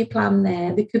still be a plan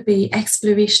there. There could be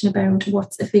exploration about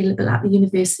what's available at the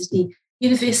university.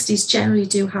 Universities generally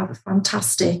do have a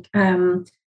fantastic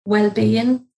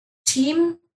wellbeing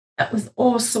team with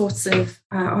all sorts of,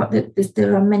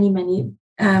 there are many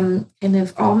kind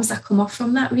of arms that come off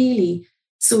from that, really.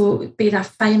 So be that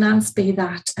finance, be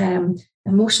that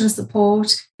emotional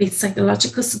support, be it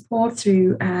psychological support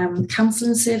through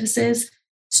counselling services.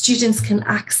 Students can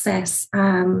access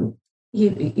online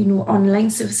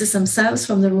services themselves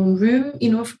from their own room,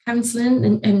 for counselling,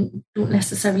 and don't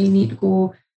necessarily need to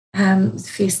go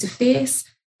face-to-face.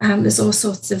 There's all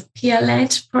sorts of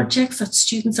peer-led projects that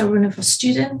students are running for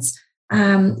students.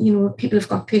 People have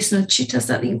got personal tutors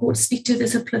that they can go to speak to.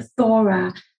 There's a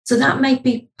plethora. So that might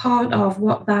be part of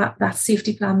what that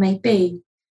safety plan might be.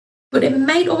 But it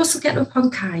might also get up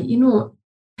on Kai,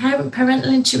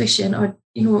 parental intuition, or,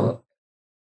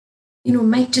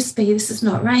 might just be, this is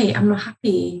not right. I'm not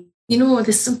happy.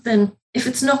 There's something, if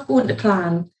it's not going to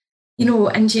plan,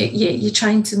 and you're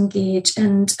trying to engage,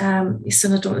 and your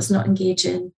son or daughter's not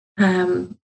engaging,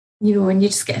 and you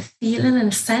just get a feeling and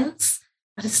a sense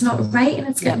that it's not right and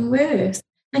it's getting worse.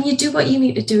 And you do what you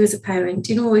need to do as a parent.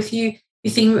 If you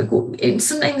think, and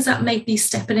sometimes that might be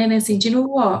stepping in and saying, do you know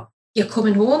what? You're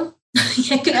coming home.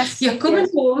 You're coming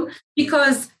home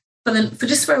because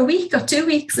for a week or 2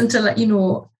 weeks until,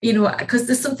 because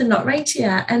there's something not right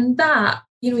here. And that,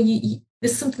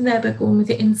 there's something there about going with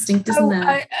your instinct, isn't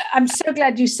there? I'm so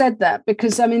glad you said that,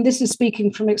 because this is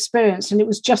speaking from experience, and it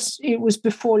was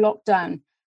before lockdown,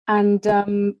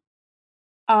 and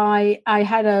I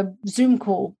had a Zoom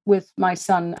call with my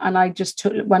son, and I just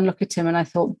took one look at him, and I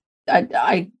thought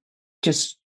I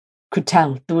just could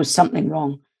tell there was something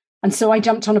wrong, and so I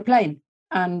jumped on a plane,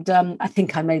 and I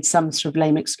think I made some sort of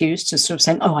lame excuse to sort of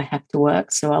saying, "Oh, I have to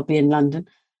work, so I'll be in London."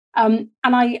 And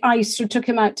I sort of took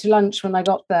him out to lunch when I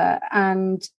got there,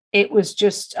 and it was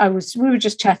just, we were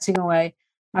just chatting away,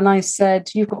 and I said,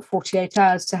 "You've got 48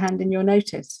 hours to hand in your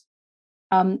notice,"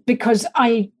 because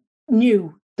I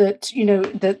knew that,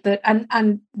 that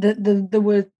there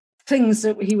were things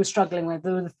that he was struggling with,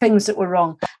 there were things that were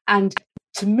wrong, and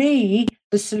to me,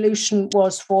 the solution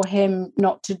was for him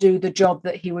not to do the job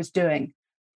that he was doing,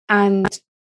 and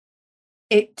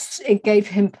it gave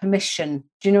him permission.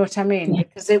 Do you know what I mean? Yeah.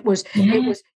 Because it was,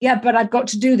 but I've got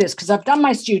to do this because I've done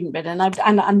my student bit,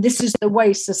 and this is the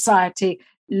way society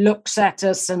looks at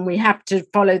us, and we have to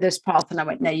follow this path. And I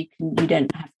went, no, you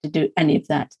don't have to do any of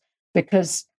that,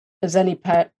 because as any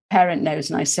parent knows,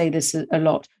 and I say this a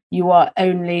lot, you are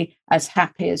only as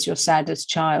happy as your saddest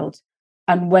child.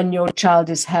 And when your child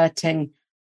is hurting,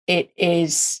 it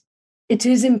is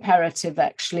imperative,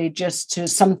 actually, just to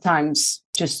sometimes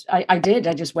I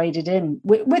just waded in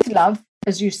with love,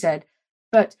 as you said,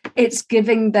 but it's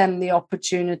giving them the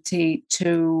opportunity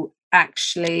to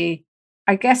actually,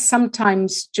 I guess,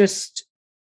 sometimes just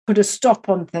put a stop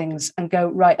on things and go,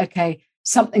 right, okay,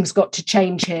 something's got to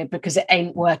change here because it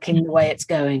ain't working the way it's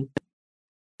going.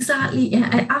 Exactly,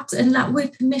 yeah, and that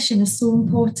word permission is so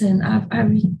important. I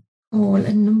recall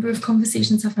a number of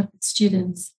conversations I've had with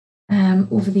students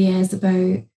over the years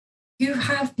about, who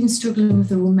have been struggling with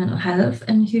their own mental health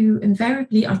and who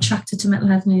invariably are attracted to mental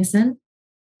health nursing.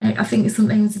 I think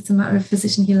sometimes it's a matter of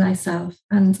physician heal thyself,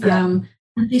 and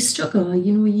they struggle.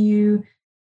 You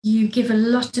give a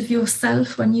lot of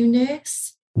yourself when you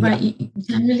nurse, right?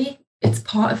 Generally, it's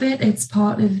part of it. It's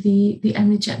part of the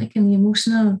energetic and the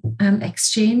emotional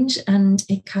exchange, and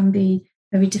it can be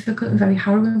very difficult and very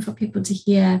harrowing for people to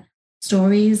hear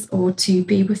stories or to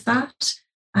be with that.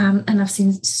 And I've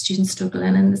seen students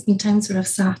struggling, and there's been times where I've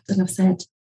sat and I've said,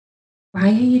 why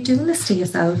are you doing this to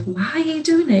yourself? Why are you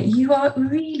doing it? You are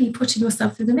really putting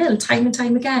yourself through the mill time and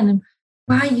time again. And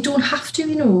why? You don't have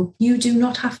to, you do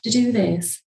not have to do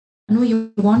this. I know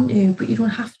you want to, but you don't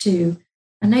have to.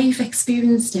 And now you've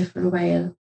experienced it for a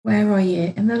while. Where are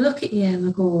you? And they'll look at you and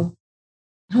they'll go,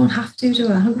 I don't have to, do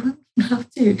I? I don't have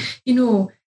to.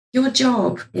 Your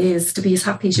job is to be as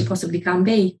happy as you possibly can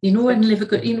be, and live a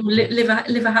good, live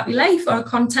a happy life or a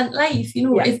content life.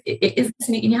 Is this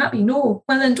making you happy? No.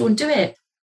 Well, then don't do it.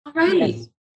 All right. Yes.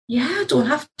 Yeah, don't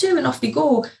have to, and off we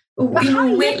go. But how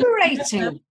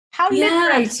liberating? How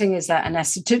liberating is that,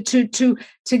 Annessa?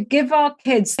 To give our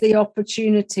kids the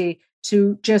opportunity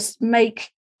to just make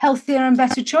healthier and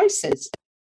better choices.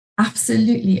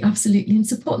 Absolutely, absolutely. And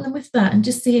supporting them with that and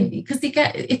just saying, because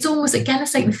it's almost, again,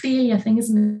 it's like the failure thing,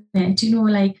 isn't it?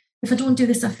 Like, if I don't do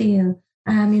this, I fail.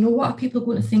 What are people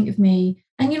going to think of me?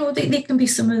 And, they can be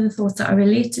some of the thoughts that are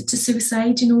related to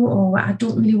suicide, or I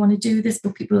don't really want to do this,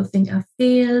 but people think I've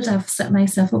failed, I've set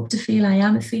myself up to fail, I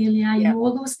am a failure,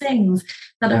 all those things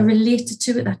that are related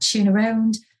to it, that chain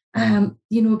around,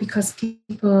 because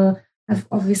people have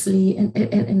obviously and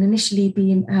initially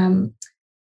been,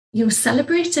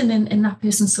 celebrating in that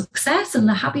person's success and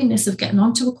the happiness of getting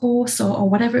onto a course or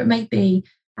whatever it might be.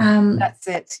 That's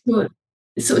it.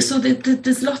 So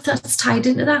there's lots that's tied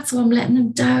into that. So I'm letting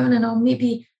them down, and I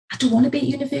don't want to be at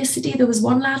university. There was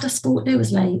one lad I spoke to,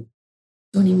 was like,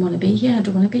 don't even want to be here. I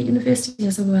don't want to be at university. I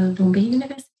said, well, don't be at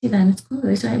university then. It's good.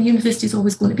 University is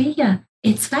always going to be here.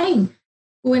 It's fine.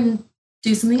 Go and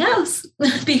do something else.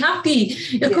 Be happy.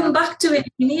 You'll come back to it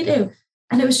if you need to.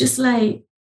 And it was just like,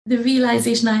 the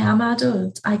realization I am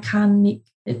adult, I can make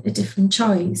a different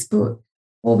choice, but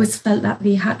always felt that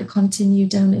they had to continue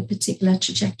down a particular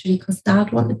trajectory because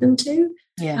Dad wanted them to.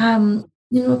 I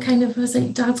was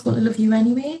like, Dad's going to love you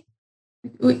anyway,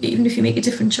 even if you make a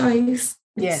different choice.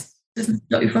 It doesn't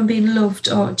stop you from being loved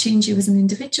or change you as an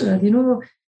individual.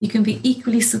 You can be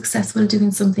equally successful doing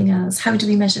something else. How do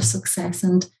we measure success?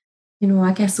 And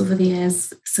I guess over the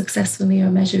years, success for me,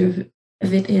 a measure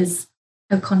of it is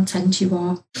how content you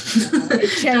are.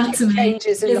 It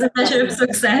changes is a measure of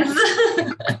success.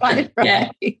 Right.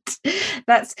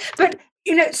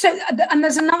 And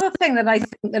there's another thing that I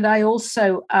think that I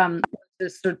also want to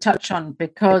sort of touch on,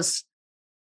 because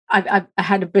I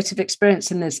had a bit of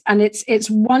experience in this, and it's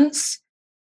once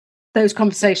those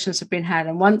conversations have been had,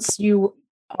 and once you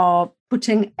are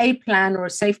putting a plan or a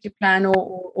safety plan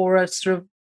or a sort of,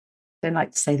 I don't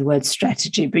like to say the word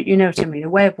strategy, but you know what I mean, a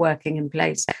way of working in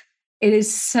place. It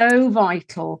is so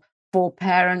vital for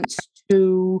parents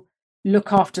to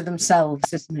look after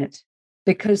themselves, isn't it?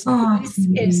 Because this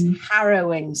is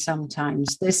harrowing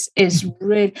sometimes. This is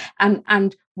really,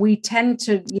 and we tend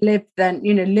to live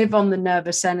on the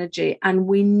nervous energy, and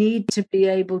we need to be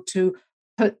able to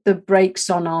put the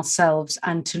brakes on ourselves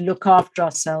and to look after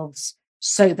ourselves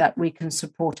so that we can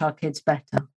support our kids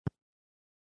better.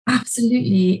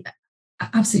 Absolutely.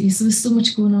 Absolutely. So there's so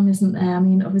much going on, isn't there? I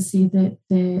mean, obviously the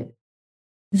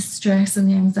stress and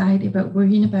the anxiety about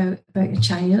worrying about your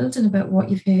child and about what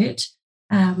you've heard,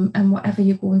 and whatever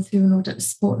you're going through in order to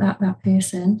support that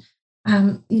person.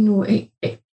 It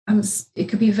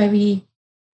could be very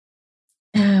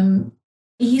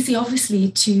easy,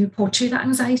 obviously, to portray that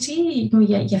anxiety.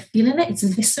 You're feeling it; it's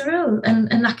visceral,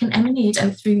 and that can emanate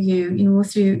out through you.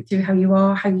 Through how you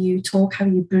are, how you talk, how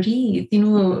you breathe.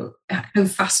 How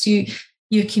fast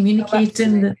you're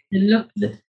communicating, the look.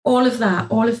 All of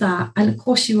that, and of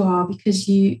course you are, because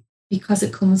it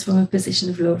comes from a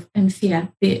position of love and fear.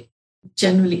 They're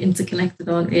generally interconnected,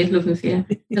 aren't they? Love and fear,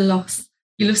 the loss.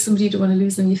 You love somebody, you don't want to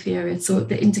lose them, you fear it. So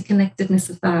the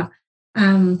interconnectedness of that.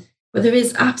 But there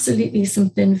is absolutely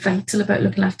something vital about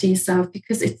looking after yourself,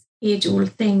 because it's an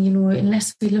age-old thing.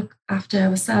 Unless we look after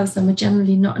ourselves, then we're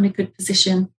generally not in a good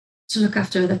position to look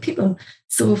after other people.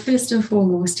 So first and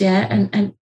foremost,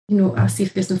 and I see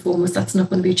first and foremost, that's not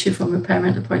going to be true from a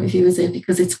parental point of view, is it?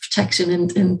 Because it's protection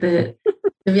and the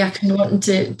reaction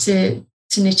wanting to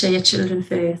nurture your children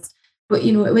first. But,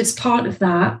 it's part of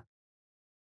that.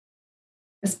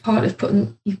 It's part of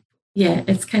putting,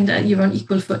 it's kind of, you're on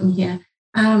equal footing here.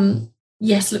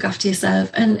 yes, look after yourself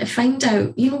and find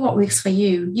out, what works for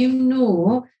you.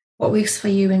 What works for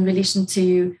you in relation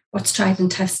to what's tried and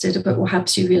tested about what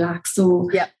helps you relax. So,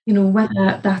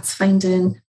 whether that's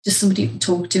finding just somebody to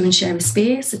talk to and share a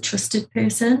space, a trusted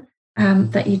person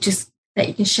that you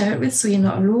can share it with, so you're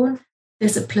not alone.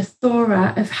 There's a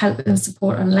plethora of help and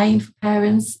support online for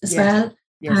parents as well.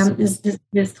 Yes.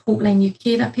 There's Hopeline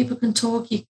UK that people can talk.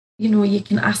 You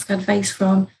can ask advice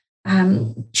from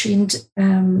trained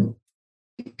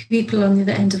people on the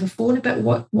other end of a phone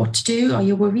about what to do. Are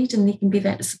you worried? And they can be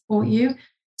there to support you.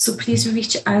 So please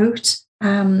reach out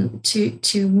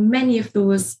to many of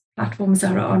those platforms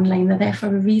that are online. They're there for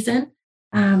a reason,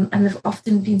 and they've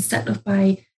often been set up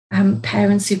by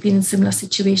parents who've been in similar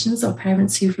situations or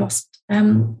parents who've lost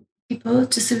people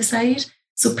to suicide.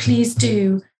 So please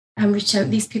do reach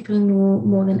out. These people know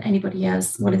more than anybody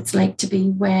else what it's like to be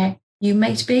where you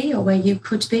might be or where you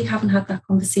could be. Haven't had that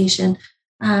conversation.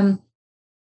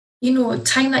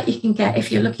 Time that you can get,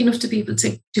 if you're lucky enough to be able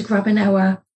to grab an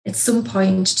hour at some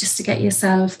point just to get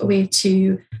yourself away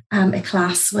to a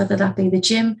class, whether that be the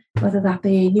gym, whether that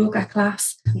be a yoga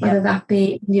class, whether that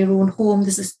be in your own home.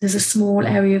 There's a small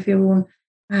area of your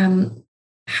own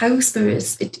house. There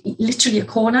is literally a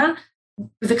corner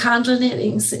with a candle in it.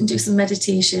 You can sit and do some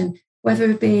meditation, whether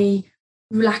it be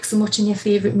relax and watching your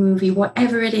favorite movie,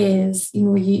 whatever it is.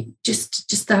 You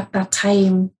just that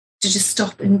time to just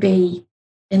stop and be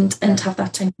and have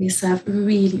that time for yourself.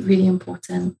 Really, really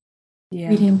important. Yeah.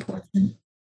 Really important.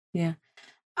 Yeah.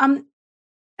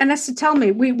 Annessa, tell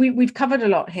me, we've covered a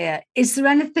lot here. Is there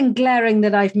anything glaring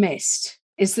that I've missed?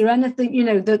 Is there anything,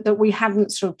 that we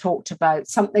haven't sort of talked about?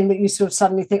 Something that you sort of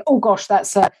suddenly think, oh gosh,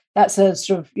 that's a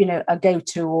sort of, a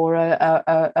go-to or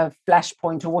a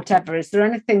flashpoint or whatever. Is there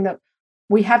anything that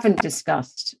we haven't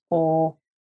discussed? Or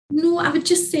no, I would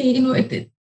just say,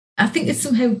 I think it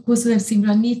somehow goes without saying,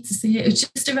 but I need to say it. It's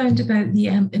just around about the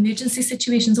emergency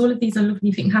situations. All of these are lovely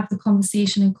if you can have the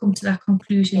conversation and come to that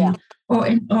conclusion, or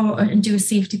do a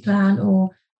safety plan,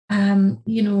 or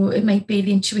it might be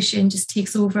the intuition just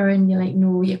takes over and you're like,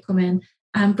 no, you're coming.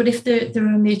 But if there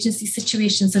are emergency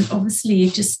situations, and obviously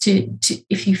just to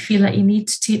if you feel like you need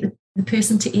to take the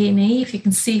person to A&E, if you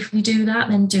can safely do that,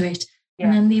 then do it. Yeah.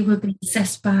 And then they will be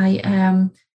assessed by a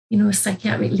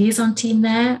psychiatric liaison team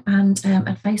there, and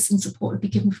advice and support will be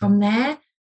given from there.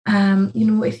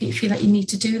 If you feel like you need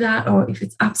to do that, or if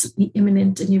it's absolutely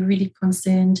imminent and you're really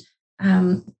concerned,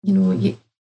 you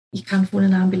can phone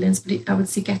an ambulance, but I would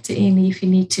say get to A&E if you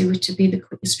need to, which would be the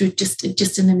quickest route.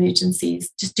 Just in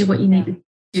emergencies, just do what you need to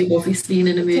do. Obviously, in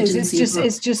an emergency,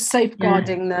 it's just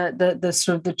safeguarding the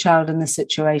sort of the child in the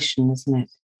situation, isn't it?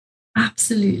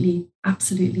 Absolutely.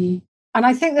 And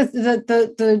I think that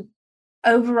the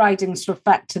overriding sort of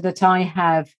factor that I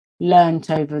have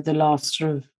learned over the last sort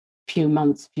of few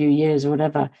months, few years, or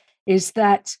whatever, is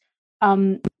that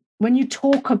when you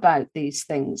talk about these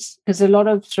things, because a lot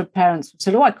of sort of parents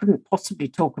said, "Oh, I couldn't possibly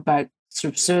talk about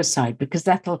sort of suicide because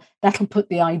that'll put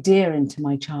the idea into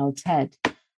my child's head,"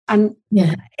 and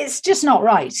it's just not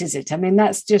right, is it? I mean,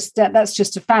 that's just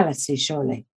a fallacy,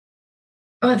 surely.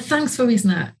 Oh, thanks for raising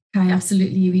that, Kai.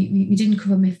 Absolutely, we didn't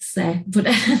cover myths there, but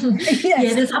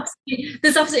there's absolutely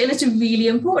that's really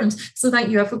important. So thank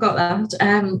you. I forgot that.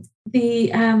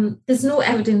 There's no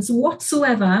evidence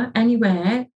whatsoever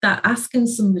anywhere that asking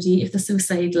somebody if they're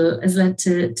suicidal has led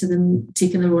to them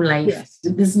taking their own life. Yes.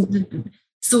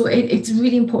 So it's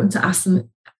really important to ask them.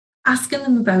 Asking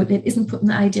them about it isn't putting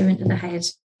the idea into their head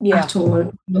at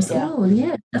all. That's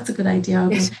a good idea.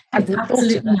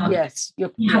 Absolutely not. Yes,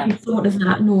 have you thought of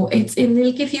that? No, and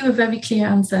they'll give you a very clear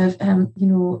answer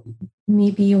of,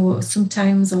 maybe or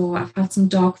sometimes, or I've had some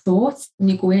dark thoughts. When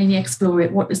you go in and you explore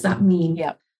it, what does that mean?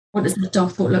 Yeah. What does that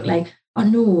dark thought look like? Oh,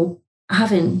 no, I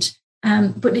haven't.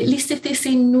 But at least if they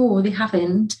say no, they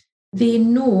haven't, they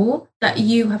know that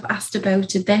you have asked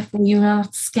about it. Therefore, you're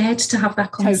not scared to have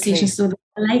that conversation. Totally. So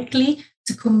they're likely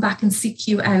to come back and seek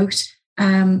you out.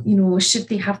 Should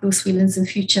they have those feelings in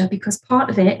future? Because part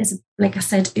of it is, like I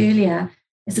said earlier,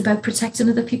 it's about protecting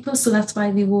other people. So that's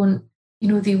why they won't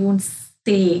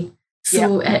stay.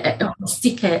 So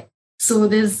seek it. So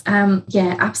there's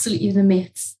absolutely the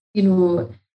myths.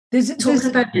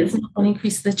 Talking about it is not going to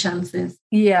increase the chances.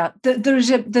 Yeah,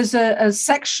 there's a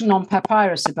section on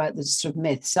PAPYRUS about the sort of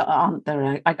myths, aren't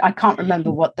there? I can't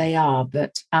remember what they are,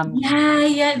 but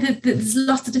there's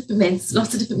lots of different myths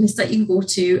that you can go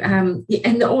to, and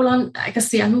they're all on. Like I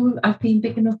say, I know I've been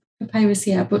picking up PAPYRUS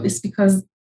here, but it's because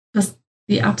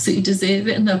they absolutely deserve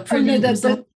it, and they're brilliant.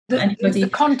 The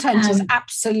content is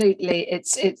absolutely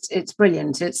it's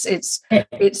brilliant. It's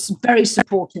very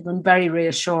supportive and very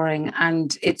reassuring,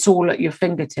 and it's all at your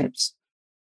fingertips.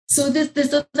 So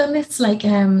there's other myths like,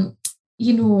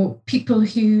 people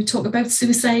who talk about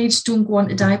suicide don't go on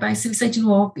to die by suicide.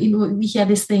 We hear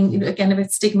this thing, again,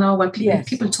 about stigma. Well,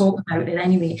 people talk about it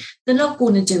anyway. They're not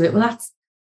going to do it. Well,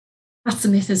 that's a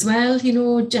myth as well.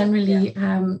 Generally,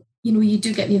 you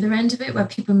do get the other end of it where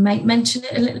people might mention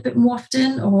it a little bit more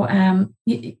often, or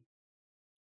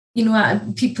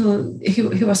people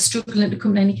who are struggling to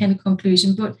come to any kind of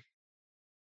conclusion, but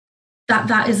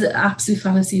that is an absolute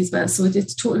fallacy as well. So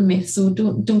it's total myth. So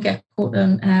don't get caught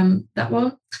on that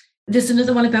one. There's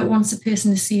another one about once a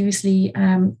person is seriously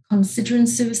considering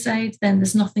suicide, then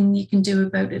there's nothing you can do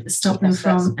about it to stop them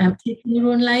from taking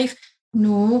their own life.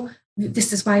 No,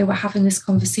 this is why we're having this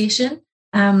conversation.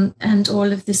 And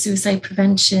all of the suicide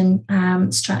prevention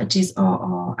strategies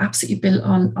are absolutely built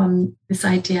on this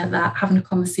idea that having a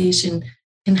conversation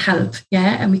can help,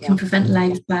 and we can prevent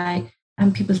lives by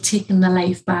people taking their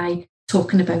life by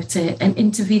talking about it and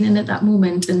intervening at that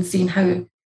moment and seeing how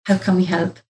can we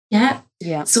help.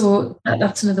 So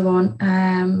that's another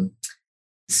one.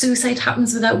 Suicide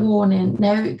happens without warning.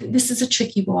 Now, this is a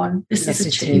tricky one. It's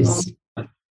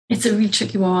a real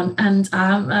tricky one, and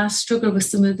I struggle with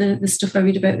some of the stuff I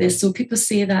read about this. So people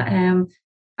say that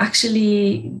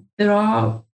actually there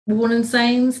are warning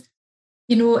signs.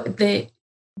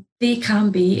 They can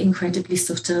be incredibly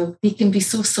subtle. They can be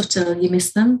so subtle you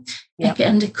miss them.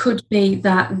 And it could be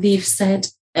that they've said,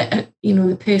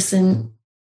 the person,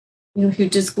 who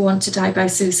does go on to die by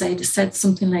suicide has said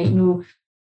something like,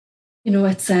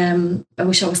 it's, I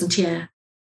wish I wasn't here.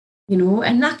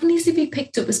 And that can easily be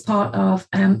picked up as part of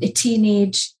a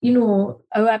teenage,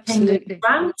 absolutely.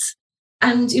 Rant.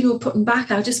 And, putting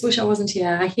back, I just wish I wasn't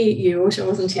here. I hate you. I wish I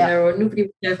wasn't here. Or nobody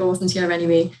would care if I wasn't here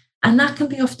anyway. And that can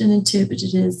be often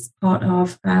interpreted as part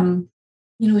of,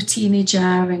 a teenager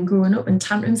and growing up in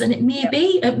tantrums. And it may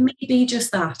be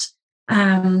just that.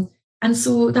 And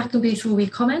so that can be a throwaway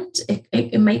comment.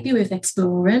 It might be worth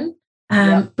exploring,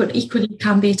 but equally it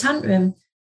can be a tantrum.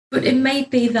 But it may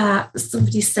be that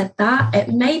somebody said that. It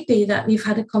may be that they've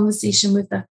had a conversation with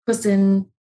their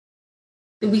cousin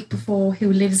the week before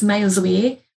who lives miles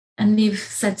away, and they've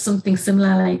said something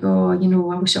similar like, I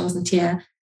wish I wasn't here.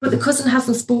 But the cousin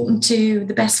hasn't spoken to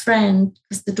the best friend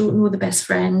because they don't know the best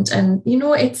friend. And,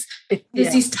 there's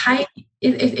these tiny,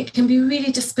 it can be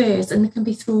really dispersed and it can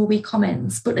be throwaway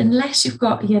comments. But unless you're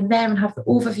there and have the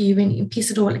overview and you can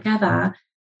piece it all together,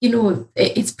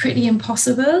 it's pretty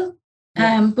impossible.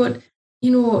 But,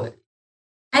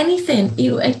 anything,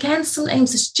 again,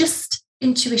 sometimes it's just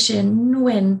intuition,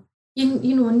 knowing,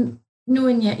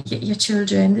 knowing your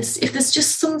children. If there's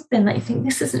just something that you think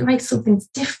this isn't right, something's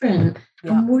different,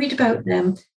 I'm worried about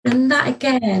them, then that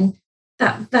again,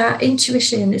 that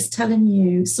intuition is telling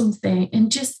you something,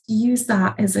 and just use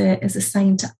that as a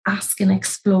sign to ask and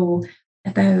explore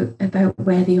about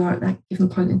where they are at that given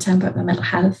point in time about their mental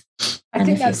health. I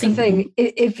think that's the thing.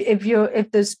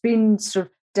 If there's been sort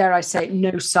of, dare I say,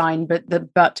 no sign,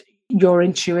 but your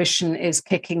intuition is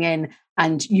kicking in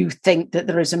and you think that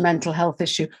there is a mental health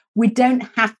issue, we don't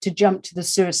have to jump to the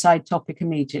suicide topic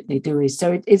immediately, do we?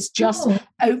 So it's just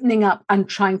opening up and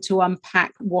trying to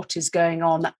unpack what is going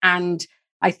on. And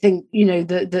I think,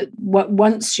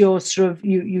 once you're sort of,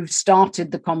 you've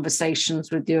started the conversations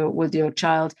with your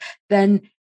child, then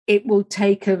it will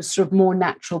take a sort of more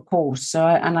natural course. So,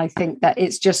 and I think that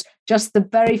it's just the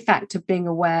very fact of being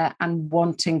aware and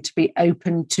wanting to be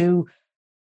open to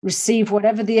receive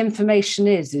whatever the information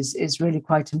is really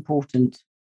quite important.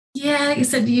 Yeah, like I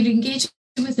said, you'd engage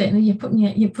with it, and you're putting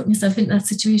yourself in that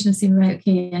situation of saying, right,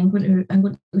 okay, I'm going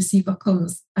to receive what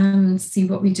comes and see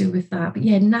what we do with that. But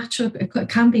natural, it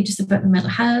can be just about the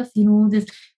mental health,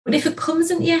 but if it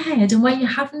comes into your head and while you're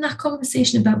having that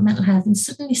conversation about mental health and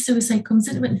suddenly suicide comes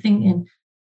into it and thinking,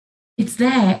 it's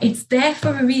there for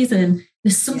a reason.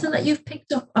 There's something that you've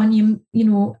picked up on,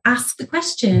 ask the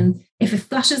question. If it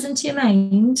flashes into your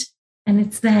mind and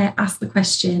it's there, ask the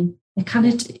question. It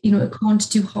can't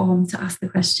do harm to ask the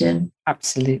question.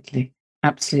 Absolutely.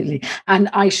 And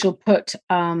I shall put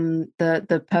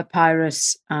the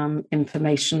PAPYRUS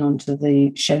information onto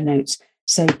the show notes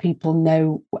so people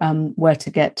know where to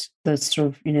get the sort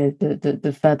of,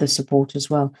 the further support as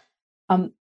well.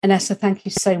 Annessa, thank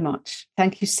you so much.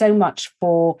 Thank you so much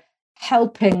for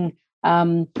helping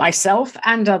myself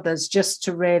and others just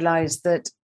to realise that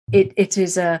it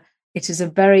is a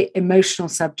very emotional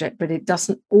subject, but it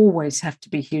doesn't always have to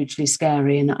be hugely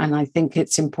scary. And I think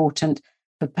it's important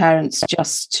for parents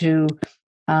just to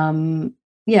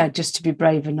be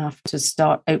brave enough to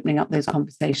start opening up those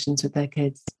conversations with their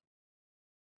kids.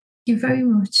 Thank you very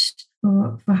much.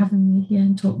 for having me here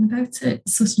and talking about it.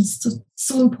 It's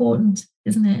so important,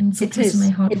 isn't it? And so close to my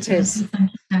heart. It is. So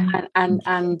thank you,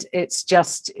 and it's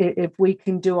just, if we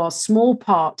can do our small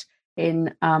part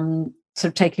in sort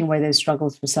of taking away those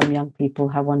struggles for some young people,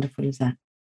 how wonderful is that?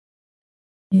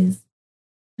 Yes.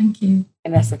 Thank you.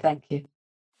 Annessa, thank you.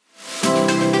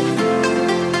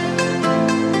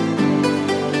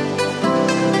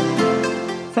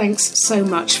 Thanks so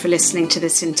much for listening to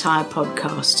this entire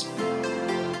podcast.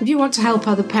 If you want to help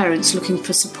other parents looking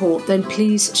for support, then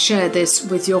please share this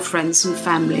with your friends and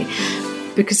family,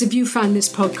 because if you found this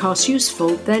podcast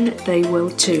useful, then they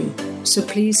will too. So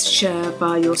please share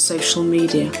via your social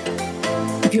media.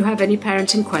 If you have any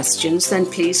parenting questions, then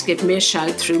please give me a shout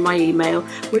through my email,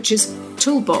 which is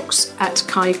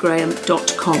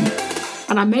toolbox@kaigraham.com.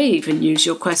 And I may even use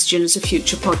your question as a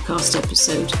future podcast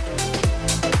episode.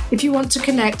 If you want to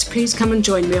connect, please come and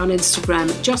join me on Instagram.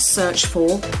 Just search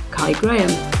for Kai Graham.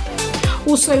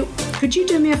 Also, could you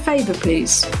do me a favour,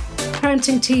 please?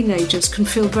 Parenting teenagers can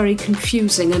feel very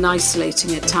confusing and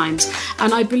isolating at times,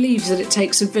 and I believe that it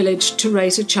takes a village to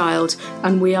raise a child,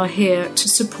 and we are here to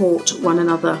support one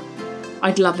another.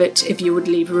 I'd love it if you would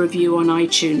leave a review on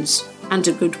iTunes, and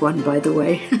a good one, by the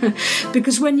way,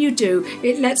 because when you do,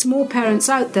 it lets more parents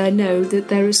out there know that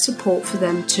there is support for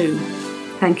them too.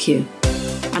 Thank you.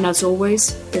 And as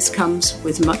always, this comes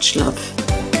with much love.